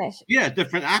Spanish. Yeah,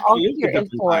 different accents in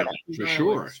Florida. For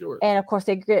sure. And of course,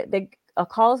 they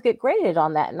calls get graded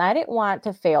on that, and I didn't want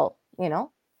to fail,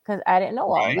 because I didn't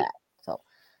know all of that. So,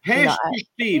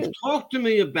 Steve, talk to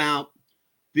me about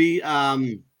the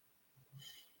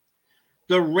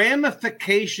the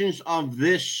ramifications of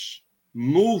this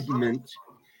movement,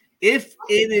 if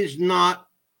it is not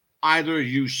either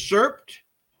usurped,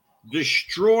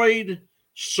 destroyed,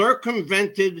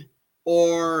 circumvented,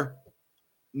 or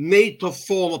made to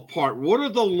fall apart? What are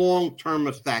the long-term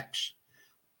effects?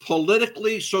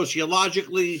 Politically,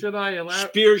 sociologically,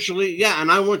 spiritually? Yeah, and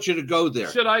I want you to go there.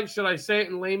 Should I say it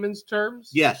in layman's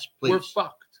terms? Yes, please. We're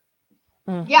fucked.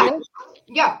 Yeah.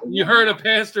 Yeah. You heard a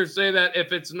pastor say that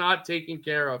if it's not taken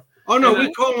care of. Oh, no,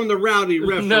 we call him the rowdy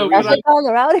referee. No, we call him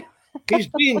the rowdy. He's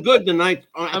being good tonight.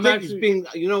 He's being,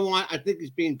 you know what? I think he's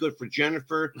being good for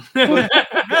Jennifer. And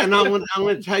I'm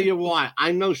going to tell you why.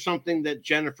 I know something that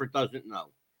Jennifer doesn't know.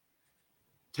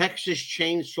 Texas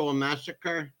Chainsaw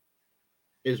Massacre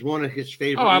is one of his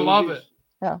favorite movies. Love it.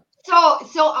 Yeah.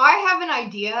 So I have an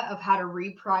idea of how to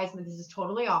reprise. This is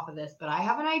totally off of this, but I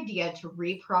have an idea to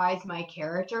reprise my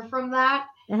character from that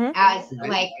as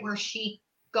like where she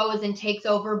goes and takes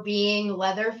over being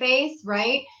Leatherface,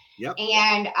 right? Yep.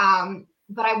 And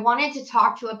but I wanted to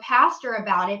talk to a pastor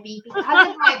about it because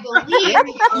of my belief.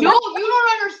 No, you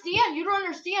don't understand. You don't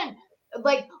understand.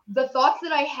 Like the thoughts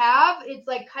that I have, it's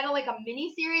like kind of like a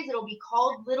mini series. It'll be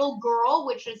called Little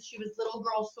Girl, she was Little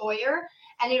Girl Sawyer,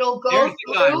 and it'll go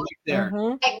through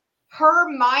like her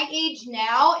my age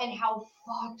now and how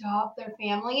fucked up their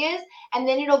family is, and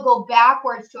then it'll go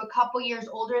backwards to a couple years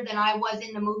older than I was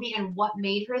in the movie and what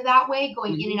made her that way,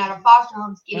 going in and out of foster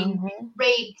homes, getting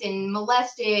raped and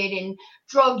molested and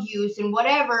drug use and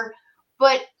whatever.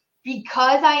 But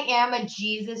because I am a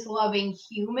Jesus loving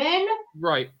human,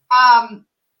 right?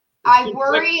 I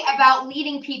worry about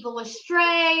leading people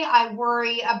astray. I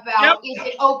worry about is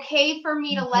it okay for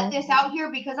me to let this out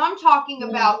here, because I'm talking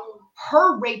about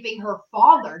her raping her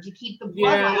father to keep the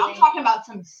bloodline. I'm talking about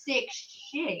some sick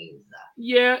shit.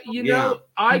 Yeah, you know,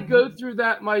 I go through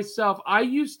that myself. I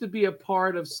used to be a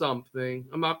part of something.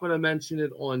 I'm not going to mention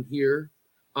it on here.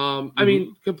 I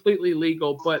mean, completely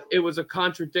legal, but it was a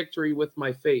contradictory with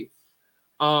my faith.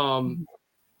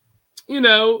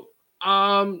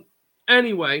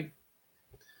 Anyway,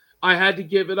 I had to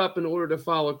give it up in order to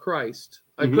follow Christ.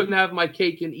 I couldn't have my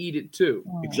cake and eat it too.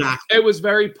 Exactly. It was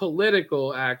very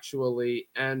political, actually.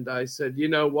 And I said, you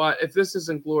know what? If this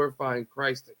isn't glorifying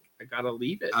Christ, I got to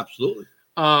leave it. Absolutely.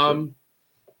 Well,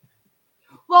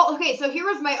 okay, so here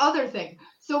was my other thing.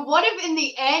 So what if in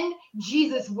the end,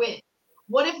 Jesus wins?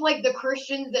 What if like the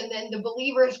Christians and then the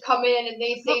believers come in and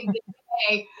they save the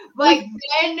day? Like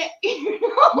then, That's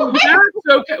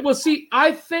okay. Well,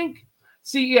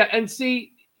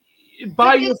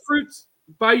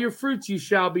 by your fruits you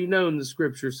shall be known, the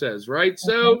scripture says, right?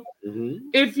 So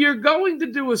if you're going to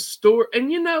do a story,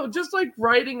 and just like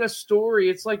writing a story,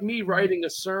 it's like me writing a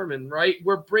sermon, right?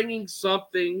 We're bringing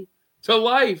something to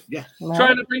life,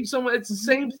 trying to bring someone, it's the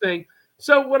same thing.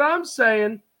 So what I'm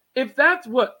saying, if that's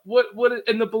what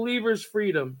in the believer's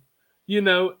freedom,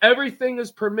 everything is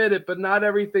permitted, but not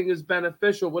everything is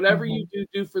beneficial. Whatever you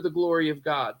do for the glory of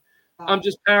God. I'm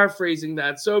just paraphrasing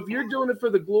that. So if you're doing it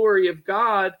for the glory of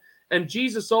God and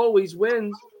Jesus always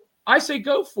wins, I say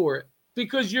go for it,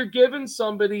 because you're giving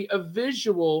somebody a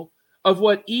visual of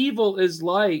what evil is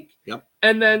like. Yep.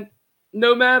 And then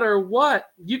no matter what,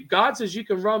 God says you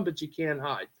can run, but you can't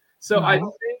hide. So I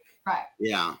think,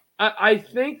 I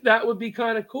think that would be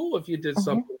kind of cool if you did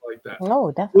something like that.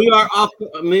 No, definitely. We are up.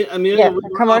 Amelia,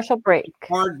 commercial break.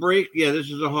 Hard break. Yeah,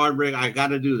 this is a hard break. I got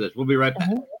to do this. We'll be right back.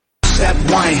 Step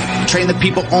 1, train the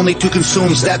people only to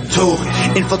consume. Step 2,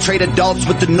 infiltrate adults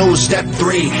with the news. Step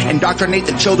 3, indoctrinate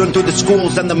the children through the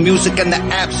schools and the music and the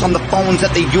apps on the phones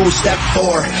that they use. Step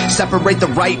 4, separate the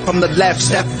right from the left.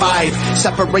 Step 5,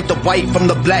 separate the white from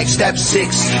the black. Step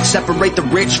 6, separate the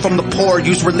rich from the poor.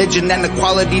 Use religion and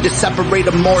equality to separate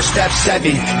them more. Step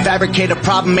 7, fabricate a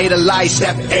problem made a lie.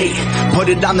 Step 8, put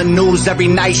it on the news every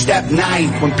night. Step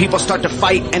 9, when people start to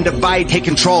fight and divide, take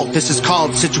control. This is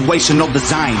called situational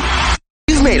design.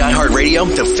 You've made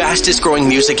iHeartRadio the fastest growing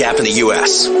music app in the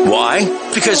U.S. Why?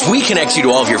 Because we connect you to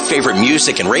all of your favorite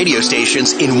music and radio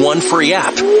stations in one free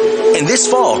app. And this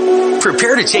fall,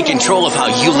 prepare to take control of how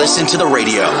you listen to the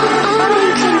radio.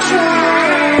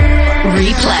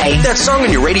 Replay. That song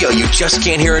on your radio you just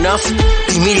can't hear enough?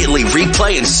 Immediately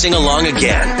replay and sing along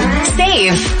again.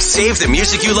 Save. Save the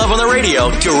music you love on the radio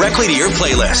directly to your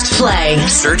playlist. Play.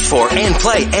 Search for and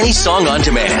play any song on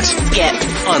demand. Skip.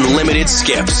 Unlimited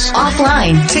skips.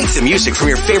 Offline. Take the music from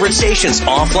your favorite stations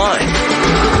offline.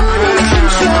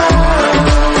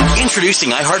 Introducing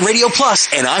iHeartRadio Plus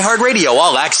and iHeartRadio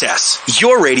All Access.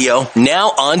 Your radio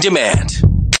now on demand.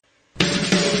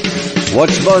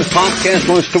 What's Buzz Podcast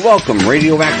wants to welcome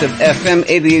Radioactive FM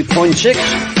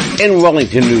 88.6 in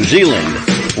Wellington, New Zealand.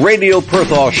 Radio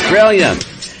Perth, Australia,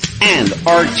 and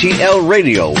RTL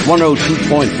Radio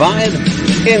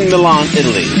 102.5 in Milan,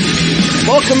 Italy.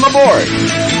 Welcome aboard,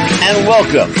 and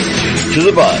welcome to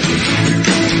The Buzz.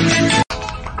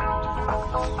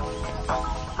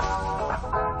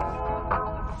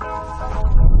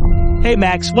 Hey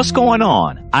Max, what's going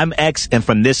on? I'm X, and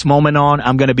from this moment on,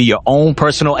 I'm going to be your own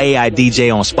personal AI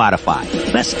DJ on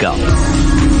Spotify. Let's go.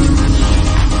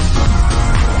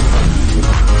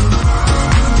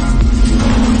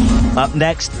 Up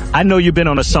next, I know you've been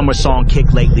on a summer song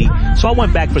kick lately, so I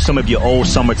went back for some of your old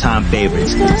summertime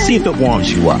favorites. See if it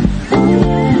warms you up.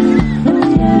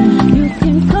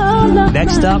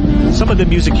 Next up, some of the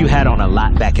music you had on a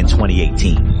lot back in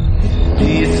 2018. Do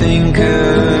you think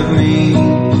of me?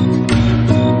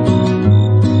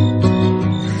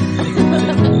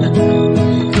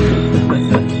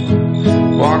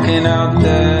 Walking out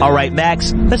there. All right,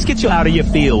 Max, let's get you out of your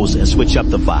feels and switch up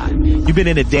the vibe. You've been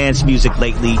into dance music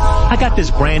lately. I got this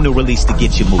brand new release to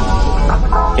get you moving.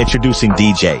 Introducing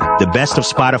DJ, the best of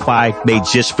Spotify made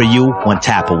just for you, one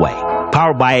tap away.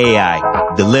 Powered by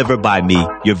AI, delivered by me,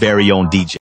 your very own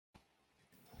DJ.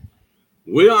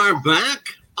 We are back,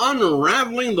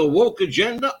 unraveling the woke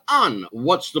agenda on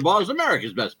What's the Buzz,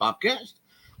 America's Best Podcast.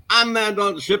 I'm Mad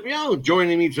Dog Scipio.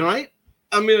 Joining me tonight,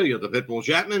 Amelia the Pitbull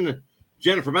Chapman,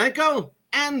 Jennifer Manco,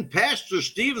 and Pastor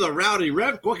Steve the Rowdy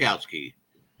Rev Kwakowski.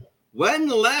 When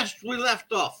last we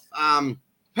left off,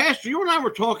 Pastor, you and I were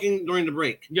talking during the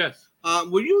break. Yes.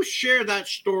 Will you share that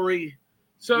story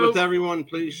with everyone,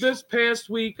 please? This past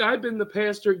week, I've been the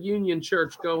pastor at Union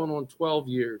Church going on 12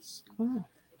 years.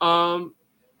 During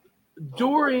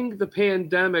the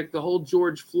pandemic, the whole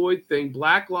George Floyd thing,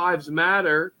 Black Lives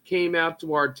Matter came out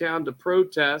to our town to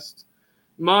protest.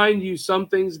 Mind you, some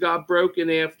things got broken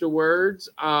afterwards.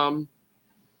 Let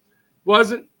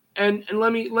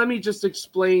me just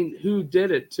explain who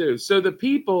did it too. So the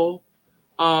people,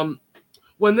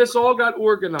 when this all got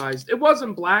organized, it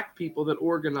wasn't black people that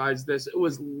organized this. It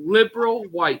was liberal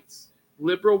whites.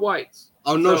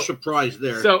 Oh, no surprise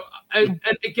there. So and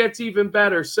it gets even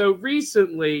better. So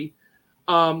recently,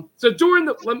 let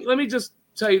me just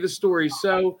tell you the story.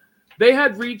 So they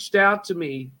had reached out to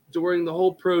me during the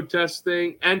whole protest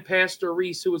thing, and Pastor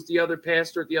Reese, who was the other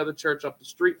pastor at the other church up the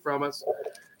street from us.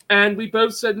 And we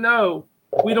both said, no,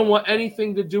 we don't want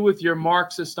anything to do with your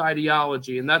Marxist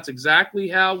ideology. And that's exactly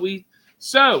how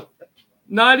so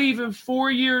not even 4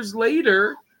 years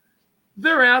later,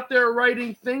 they're out there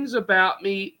writing things about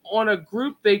me on a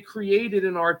group they created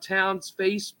in our town's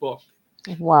Facebook.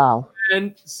 Wow.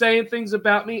 And saying things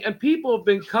about me. And people have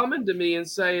been coming to me and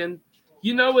saying,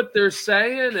 you know what they're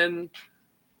saying? And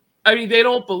I mean, they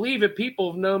don't believe it.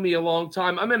 People have known me a long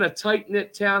time. I'm in a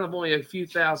tight-knit town of only a few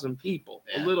thousand people,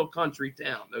 a little country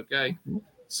town, okay?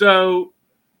 So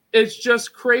it's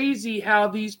just crazy how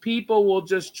these people will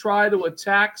just try to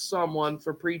attack someone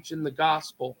for preaching the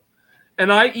gospel.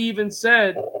 And I even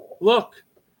said, look,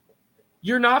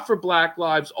 you're not for Black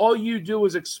lives. All you do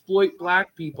is exploit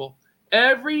black people.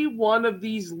 Every one of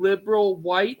these liberal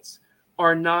whites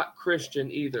are not Christian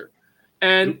either.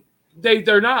 And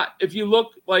they're not. If you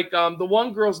look, like the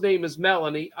one girl's name is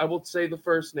Melanie. I will say the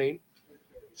first name.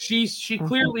 She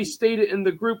clearly stated in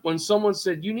the group when someone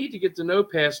said, you need to get to know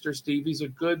Pastor Steve. He's a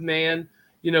good man.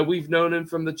 You know, we've known him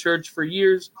from the church for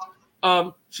years.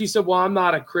 She said, well, I'm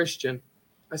not a Christian.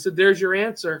 I said, there's your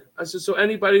answer. I said, so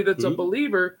anybody that's a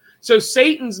believer, so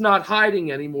Satan's not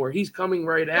hiding anymore. He's coming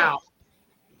right out,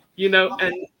 you know,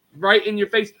 and right in your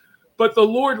face. But the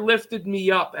Lord lifted me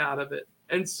up out of it.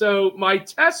 And so my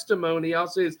testimony, I'll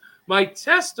say, is my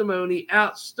testimony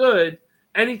outstood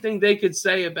anything they could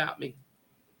say about me.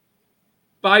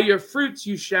 By your fruits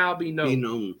you shall be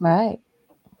known. Right.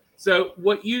 So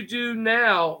what you do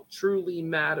now truly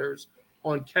matters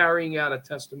on carrying out a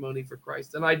testimony for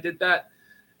Christ. And I did that.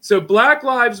 So Black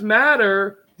Lives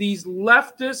Matter, these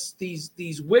leftists,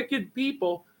 these wicked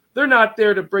people, they're not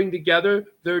there to bring together.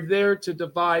 They're there to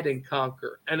divide and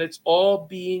conquer. And it's all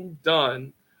being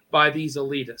done by these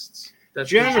elitists.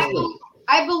 That's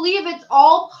I believe it's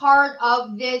all part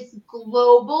of this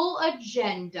global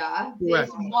agenda, this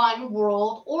one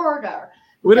world order.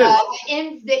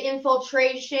 The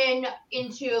infiltration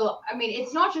into, I mean,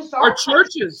 it's not just our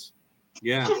churches.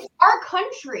 It's just our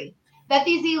country that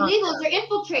these illegals are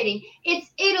infiltrating.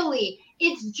 It's Italy,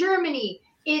 it's Germany,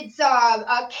 it's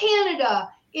Canada.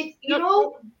 It's, you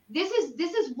know, this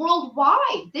is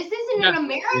worldwide. This isn't an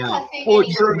America thing. Oh, it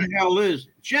sure the hell is.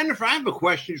 Jennifer, I have a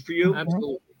question for you.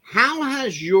 Absolutely. How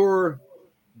has your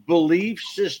belief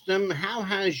system, how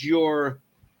has your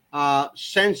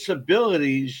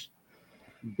sensibilities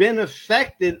been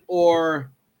affected or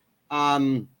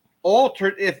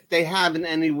altered, if they have in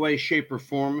any way, shape, or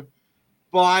form,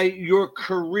 by your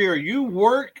career. You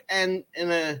work and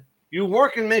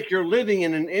make your living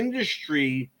in an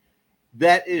industry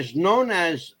that is known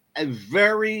as a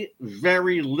very,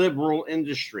 very liberal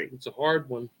industry. It's a hard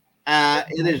one.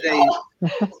 It is a.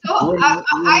 So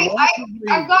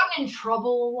I've gotten in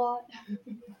trouble a lot.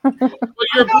 Well,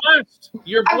 you're blessed.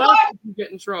 You're blessed if you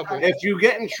get in trouble. If you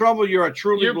get in trouble, you're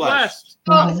truly blessed.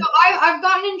 So I've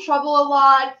gotten in trouble a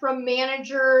lot from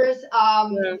managers,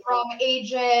 from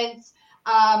agents,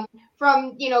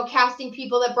 from casting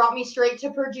people that brought me straight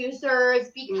to producers,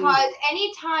 because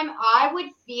anytime I would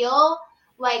feel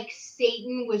like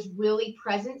Satan was really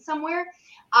present somewhere,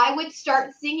 I would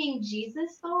start singing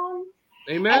Jesus songs.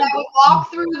 Amen. And I would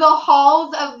walk through the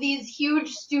halls of these huge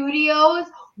studios,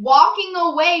 walking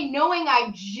away knowing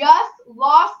I just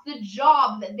lost the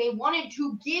job that they wanted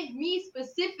to give me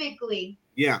specifically.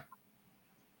 Yeah.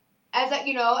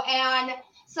 And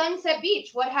Sunset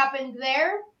Beach, what happened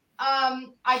there?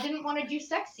 I didn't want to do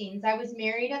sex scenes. I was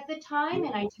married at the time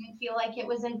and I didn't feel like it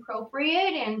was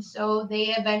appropriate. And so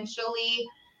they eventually,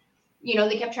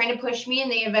 they kept trying to push me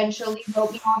and they eventually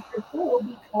wrote me off the show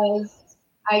because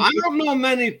I don't know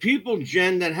many people,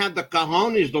 Jen, that have the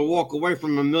cojones to walk away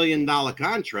from $1 million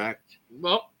contract.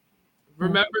 Well,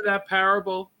 remember that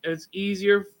parable? It's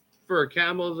easier for a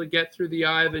camel to get through the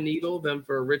eye of a needle than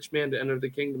for a rich man to enter the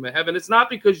kingdom of heaven. It's not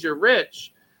because you're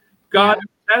rich. God is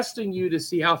testing you to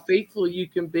see how faithful you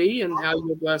can be and how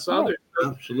you'll bless others.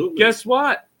 So absolutely. Guess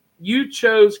what? You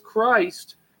chose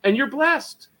Christ and you're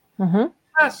blessed. Mm-hmm.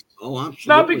 Blessed. Oh, absolutely. It's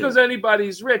not because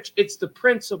anybody's rich. It's the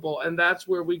principle, and that's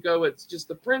where we go. It's just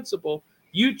the principle.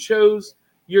 You chose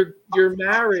your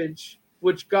marriage,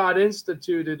 which God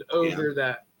instituted over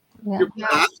that. Yeah.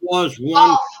 That was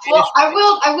one. Well,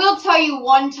 I will tell you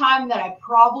one time that I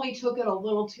probably took it a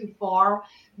little too far.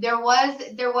 There was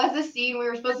a scene we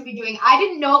were supposed to be doing. I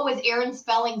didn't know it was Aaron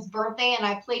Spelling's birthday, and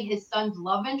I played his son's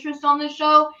love interest on the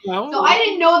show. Oh. So I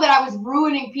didn't know that I was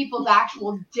ruining people's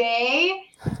actual day.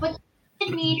 But they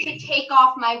wanted me to take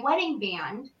off my wedding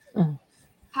band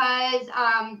because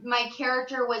my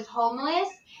character was homeless.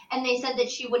 And they said that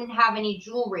she wouldn't have any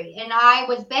jewelry. And I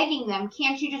was begging them,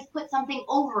 can't you just put something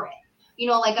over it?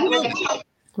 Like a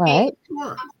right.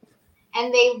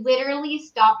 And they literally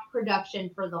stopped production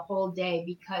for the whole day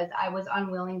because I was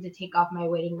unwilling to take off my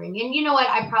wedding ring. And you know what?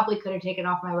 I probably could have taken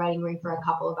off my wedding ring for a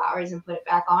couple of hours and put it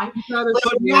back on.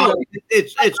 But no,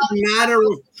 it's a matter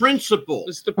of principle.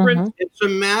 It's the principle. It's a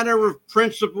matter of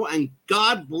principle, and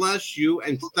God bless you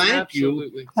and thank you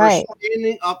for Right.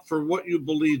 standing up for what you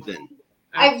believed in.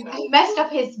 I messed up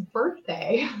his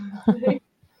birthday.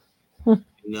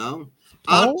 No,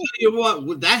 I'll tell you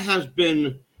what. That has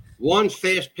been one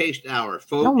fast-paced hour,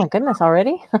 folks. Oh my goodness,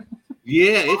 already?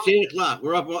 Yeah, it's 8:00.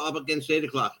 We're up against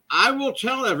 8:00. I will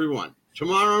tell everyone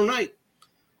tomorrow night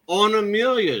on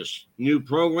Amelia's new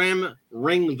program,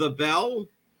 Ring the Bell.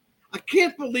 I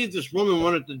can't believe this woman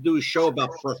wanted to do a show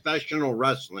about professional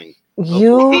wrestling.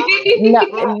 No.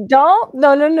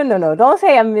 Don't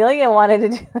say Amelia wanted to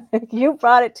do it. You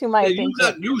brought it to my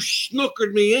attention. You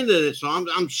snookered me into this, so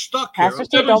I'm stuck here. Pastor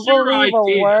Steve, don't believe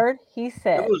a word he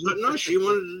said. No, she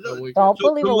wanted to do it. Don't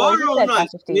believe a word he Tomorrow said, night,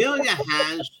 Pastor Steve. Amelia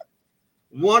has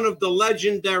one of the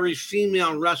legendary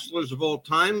female wrestlers of all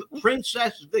time,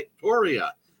 Princess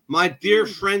Victoria. My dear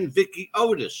friend Vicky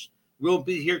Otis will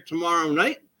be here tomorrow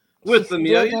night with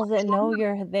Amelia. She still doesn't know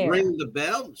you're there. Ring the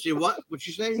bell. See what? What's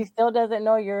she saying? She still doesn't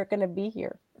know you're going to be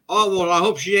here. Oh, well, I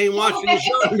hope she ain't watching the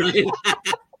show tonight.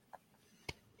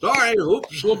 Sorry,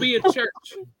 oops. We'll be at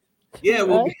church. Yeah,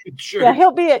 we'll be at church. Yeah,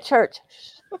 he'll be at church.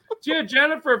 Yeah,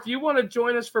 Jennifer, if you want to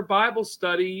join us for Bible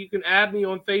study, you can add me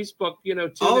on Facebook.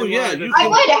 Oh yeah, I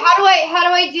would. How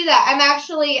do I do that? I'm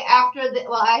actually after the.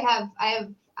 Well, I have.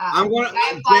 I'm going to.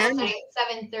 I have Bible study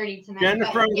at 7:30 tonight.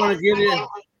 Jennifer, I'm going to give you.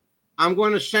 I'm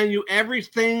going to send you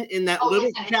everything in that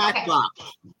little chat box.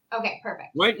 Okay, perfect.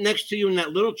 Right next to you in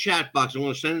that little chat box. I'm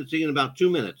going to send it to you in about 2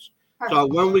 minutes. Perfect. So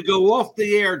when we go off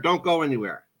the air, don't go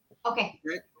anywhere. Okay.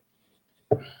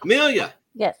 Amelia.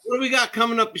 Yes. What do we got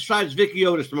coming up besides Vicky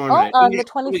Otis tomorrow night? On the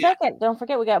 22nd. Don't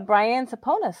forget, we got Brian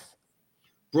Saponis.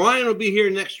 Brian will be here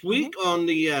next week on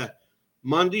the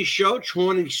Monday show,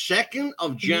 22nd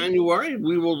of January.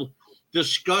 We will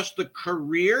discuss the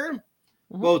career,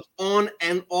 both on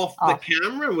and off the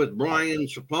camera, with Brian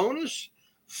Saponis,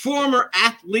 former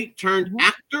athlete turned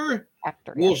actor.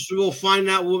 We'll find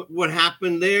out what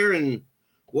happened there and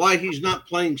why he's not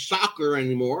playing soccer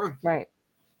anymore. Right.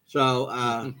 So,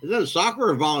 is that soccer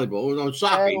or volleyball? It was on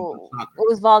soccer. It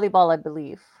was volleyball, I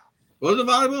believe. Was it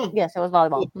volleyball? Yes, it was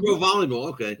volleyball. Pro volleyball,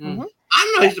 okay. Mm-hmm. I'm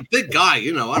don't know. He's a big guy,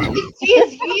 I don't know.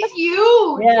 He's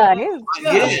huge. Yeah,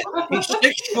 He's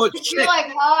 6'6". You're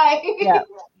like, hi.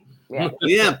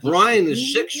 Yeah, Brian is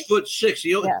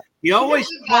 6'6". He always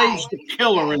plays the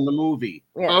killer in the movie.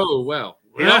 Oh, well.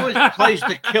 He always plays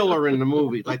the killer in the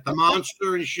movie, like the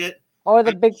monster and shit. Or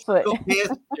the Bigfoot.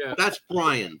 Yeah. That's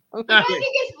Brian. Which I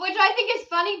think is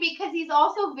funny because he's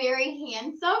also very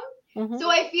handsome. Mm-hmm. So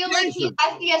I feel like he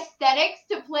has the aesthetics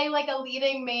to play like a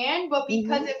leading man, but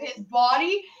because of his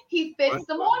body, he fits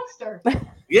the monster.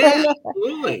 Yeah,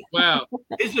 absolutely. Wow.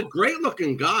 He's a great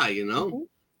looking guy,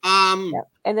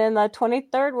 And then the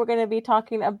 23rd, we're going to be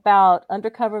talking about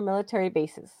undercover military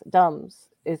bases. DUMS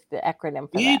is the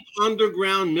acronym for Deep that.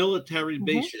 Underground military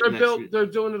bases. They're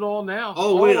doing it all now.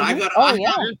 Oh, wait, I Which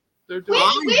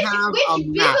biblically,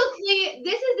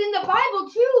 this is in the Bible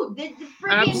too.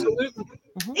 Absolutely.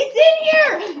 It's in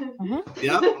here.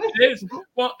 Yeah. It is.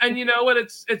 Well, and you know what?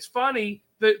 It's funny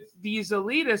that these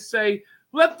elitists say,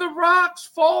 let the rocks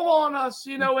fall on us,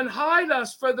 and hide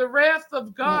us for the wrath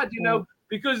of God,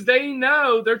 because they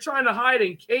know they're trying to hide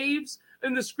in caves.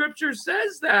 And the scripture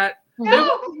says that. They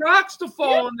want the rocks to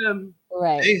fall on them.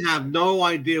 Right. They have no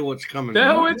idea what's coming.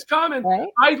 No, it's coming. Right?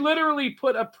 I literally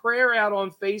put a prayer out on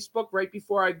Facebook right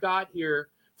before I got here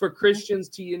for Christians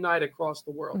to unite across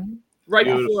the world. Right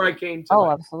before I came to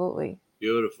absolutely.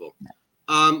 Beautiful.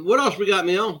 What else we got,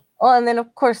 Neil? Well, and then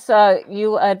of course,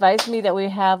 you advised me that we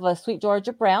have Sweet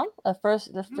Georgia Brown,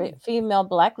 the female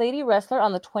Black lady wrestler,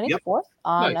 on the 24th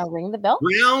on Ring the Bell.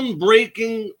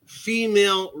 Groundbreaking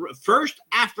first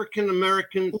African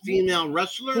American female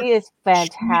wrestler. He is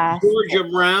fantastic. Sweet Georgia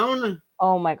Brown.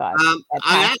 Oh my God!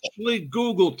 I actually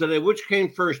Googled today which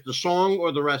came first, the song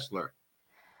or the wrestler.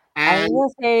 And I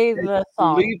will say the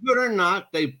song. Believe it or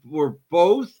not, they were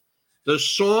both. The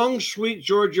song Sweet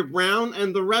Georgia Brown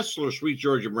and the wrestler Sweet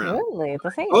Georgia Brown. Really?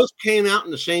 The same. Both came out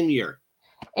in the same year.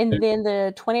 And then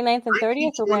the 29th and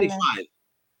 30th, we're going to...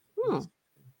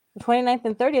 The 29th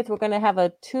and 30th, we're going to have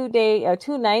a 2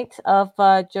 nights of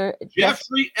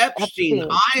Jeffrey Epstein.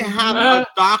 I have a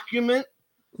document.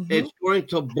 It's going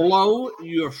to blow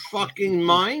your fucking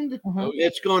mind.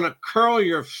 It's going to curl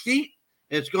your feet.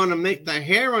 It's going to make the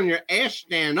hair on your ass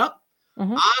stand up.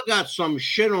 I got some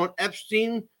shit on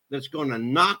Epstein that's going to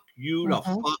knock you the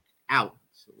fuck out.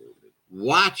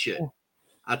 Watch it.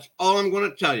 That's all I'm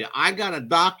going to tell you. I got a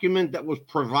document that was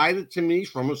provided to me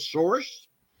from a source.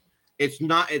 It's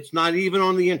not even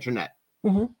on the internet.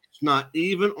 It's not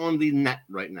even on the net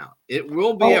right now. It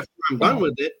will be after I'm done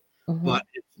with it, but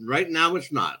right now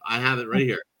it's not. I have it right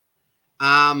here.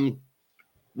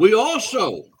 We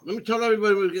also, let me tell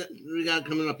everybody what we got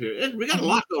coming up here. We got a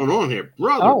lot going on here,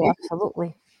 brother. Oh,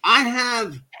 absolutely. I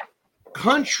have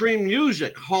Country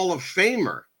Music Hall of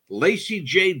Famer Lacey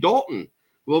J. Dalton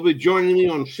will be joining me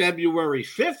on February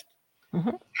 5th.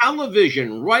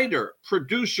 Television writer,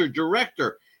 producer,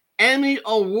 director, Emmy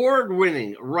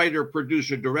award-winning writer,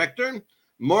 producer, director,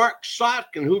 Mark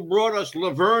Sotkin, who brought us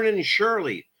Laverne and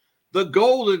Shirley, The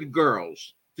Golden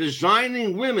Girls,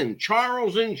 Designing Women,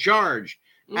 Charles in Charge,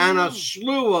 and a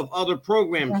slew of other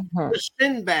programs. The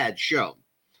Sinbad Show.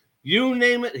 You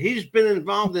name it, he's been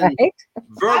involved in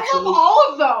virtually I love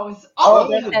all of those. All of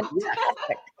them.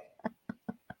 Fantastic.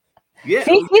 Yeah,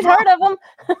 See, he's heard of them.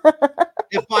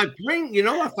 if I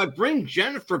bring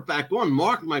Jennifer back on,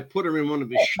 Mark might put her in one of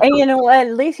his shows. And you know what?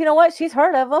 At least you know what? She's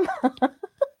heard of them.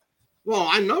 Well,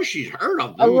 I know she's heard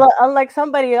of them. Unlike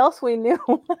somebody else we knew.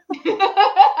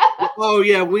 Oh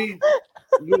yeah, we're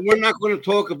not going to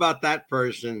talk about that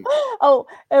person. Oh,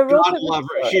 God love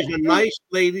her. She's a nice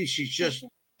lady. She just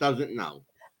doesn't know.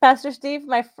 Pastor Steve,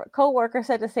 my co-worker,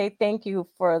 said to say thank you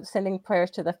for sending prayers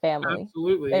to the family.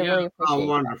 Absolutely. They really appreciate it.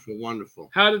 Wonderful, wonderful.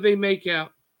 How did they make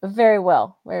out? Very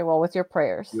well with your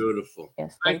prayers. Beautiful.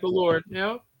 Yes, thank the Lord.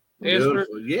 Yeah.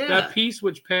 That peace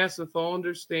which passeth all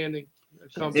understanding.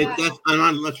 That's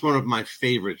one of my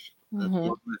favorites. That's one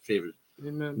of my favorites.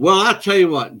 Amen. Well, I'll tell you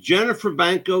what, Jennifer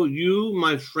Banco, you,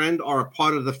 my friend, are a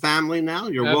part of the family now.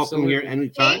 You're welcome here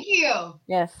anytime. Thank you.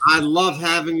 Yes. I love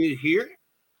having you here.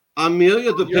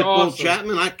 Amelia, the Pitbull awesome.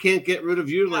 Chapman, I can't get rid of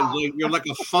you. You're like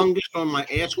a fungus on my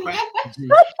ass crack.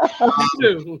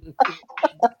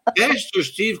 Esther,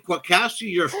 Steve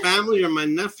Kwakowski, your family, you're my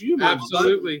nephew. My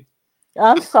Absolutely.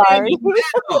 Blood. I'm sorry.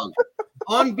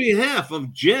 On behalf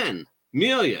of Jen,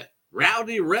 Amelia,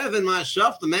 Rowdy, Rev, and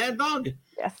myself, the Mad Dog,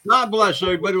 yes. God bless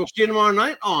everybody. We'll see you tomorrow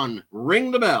night on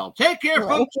Ring the Bell. Take care,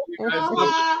 folks.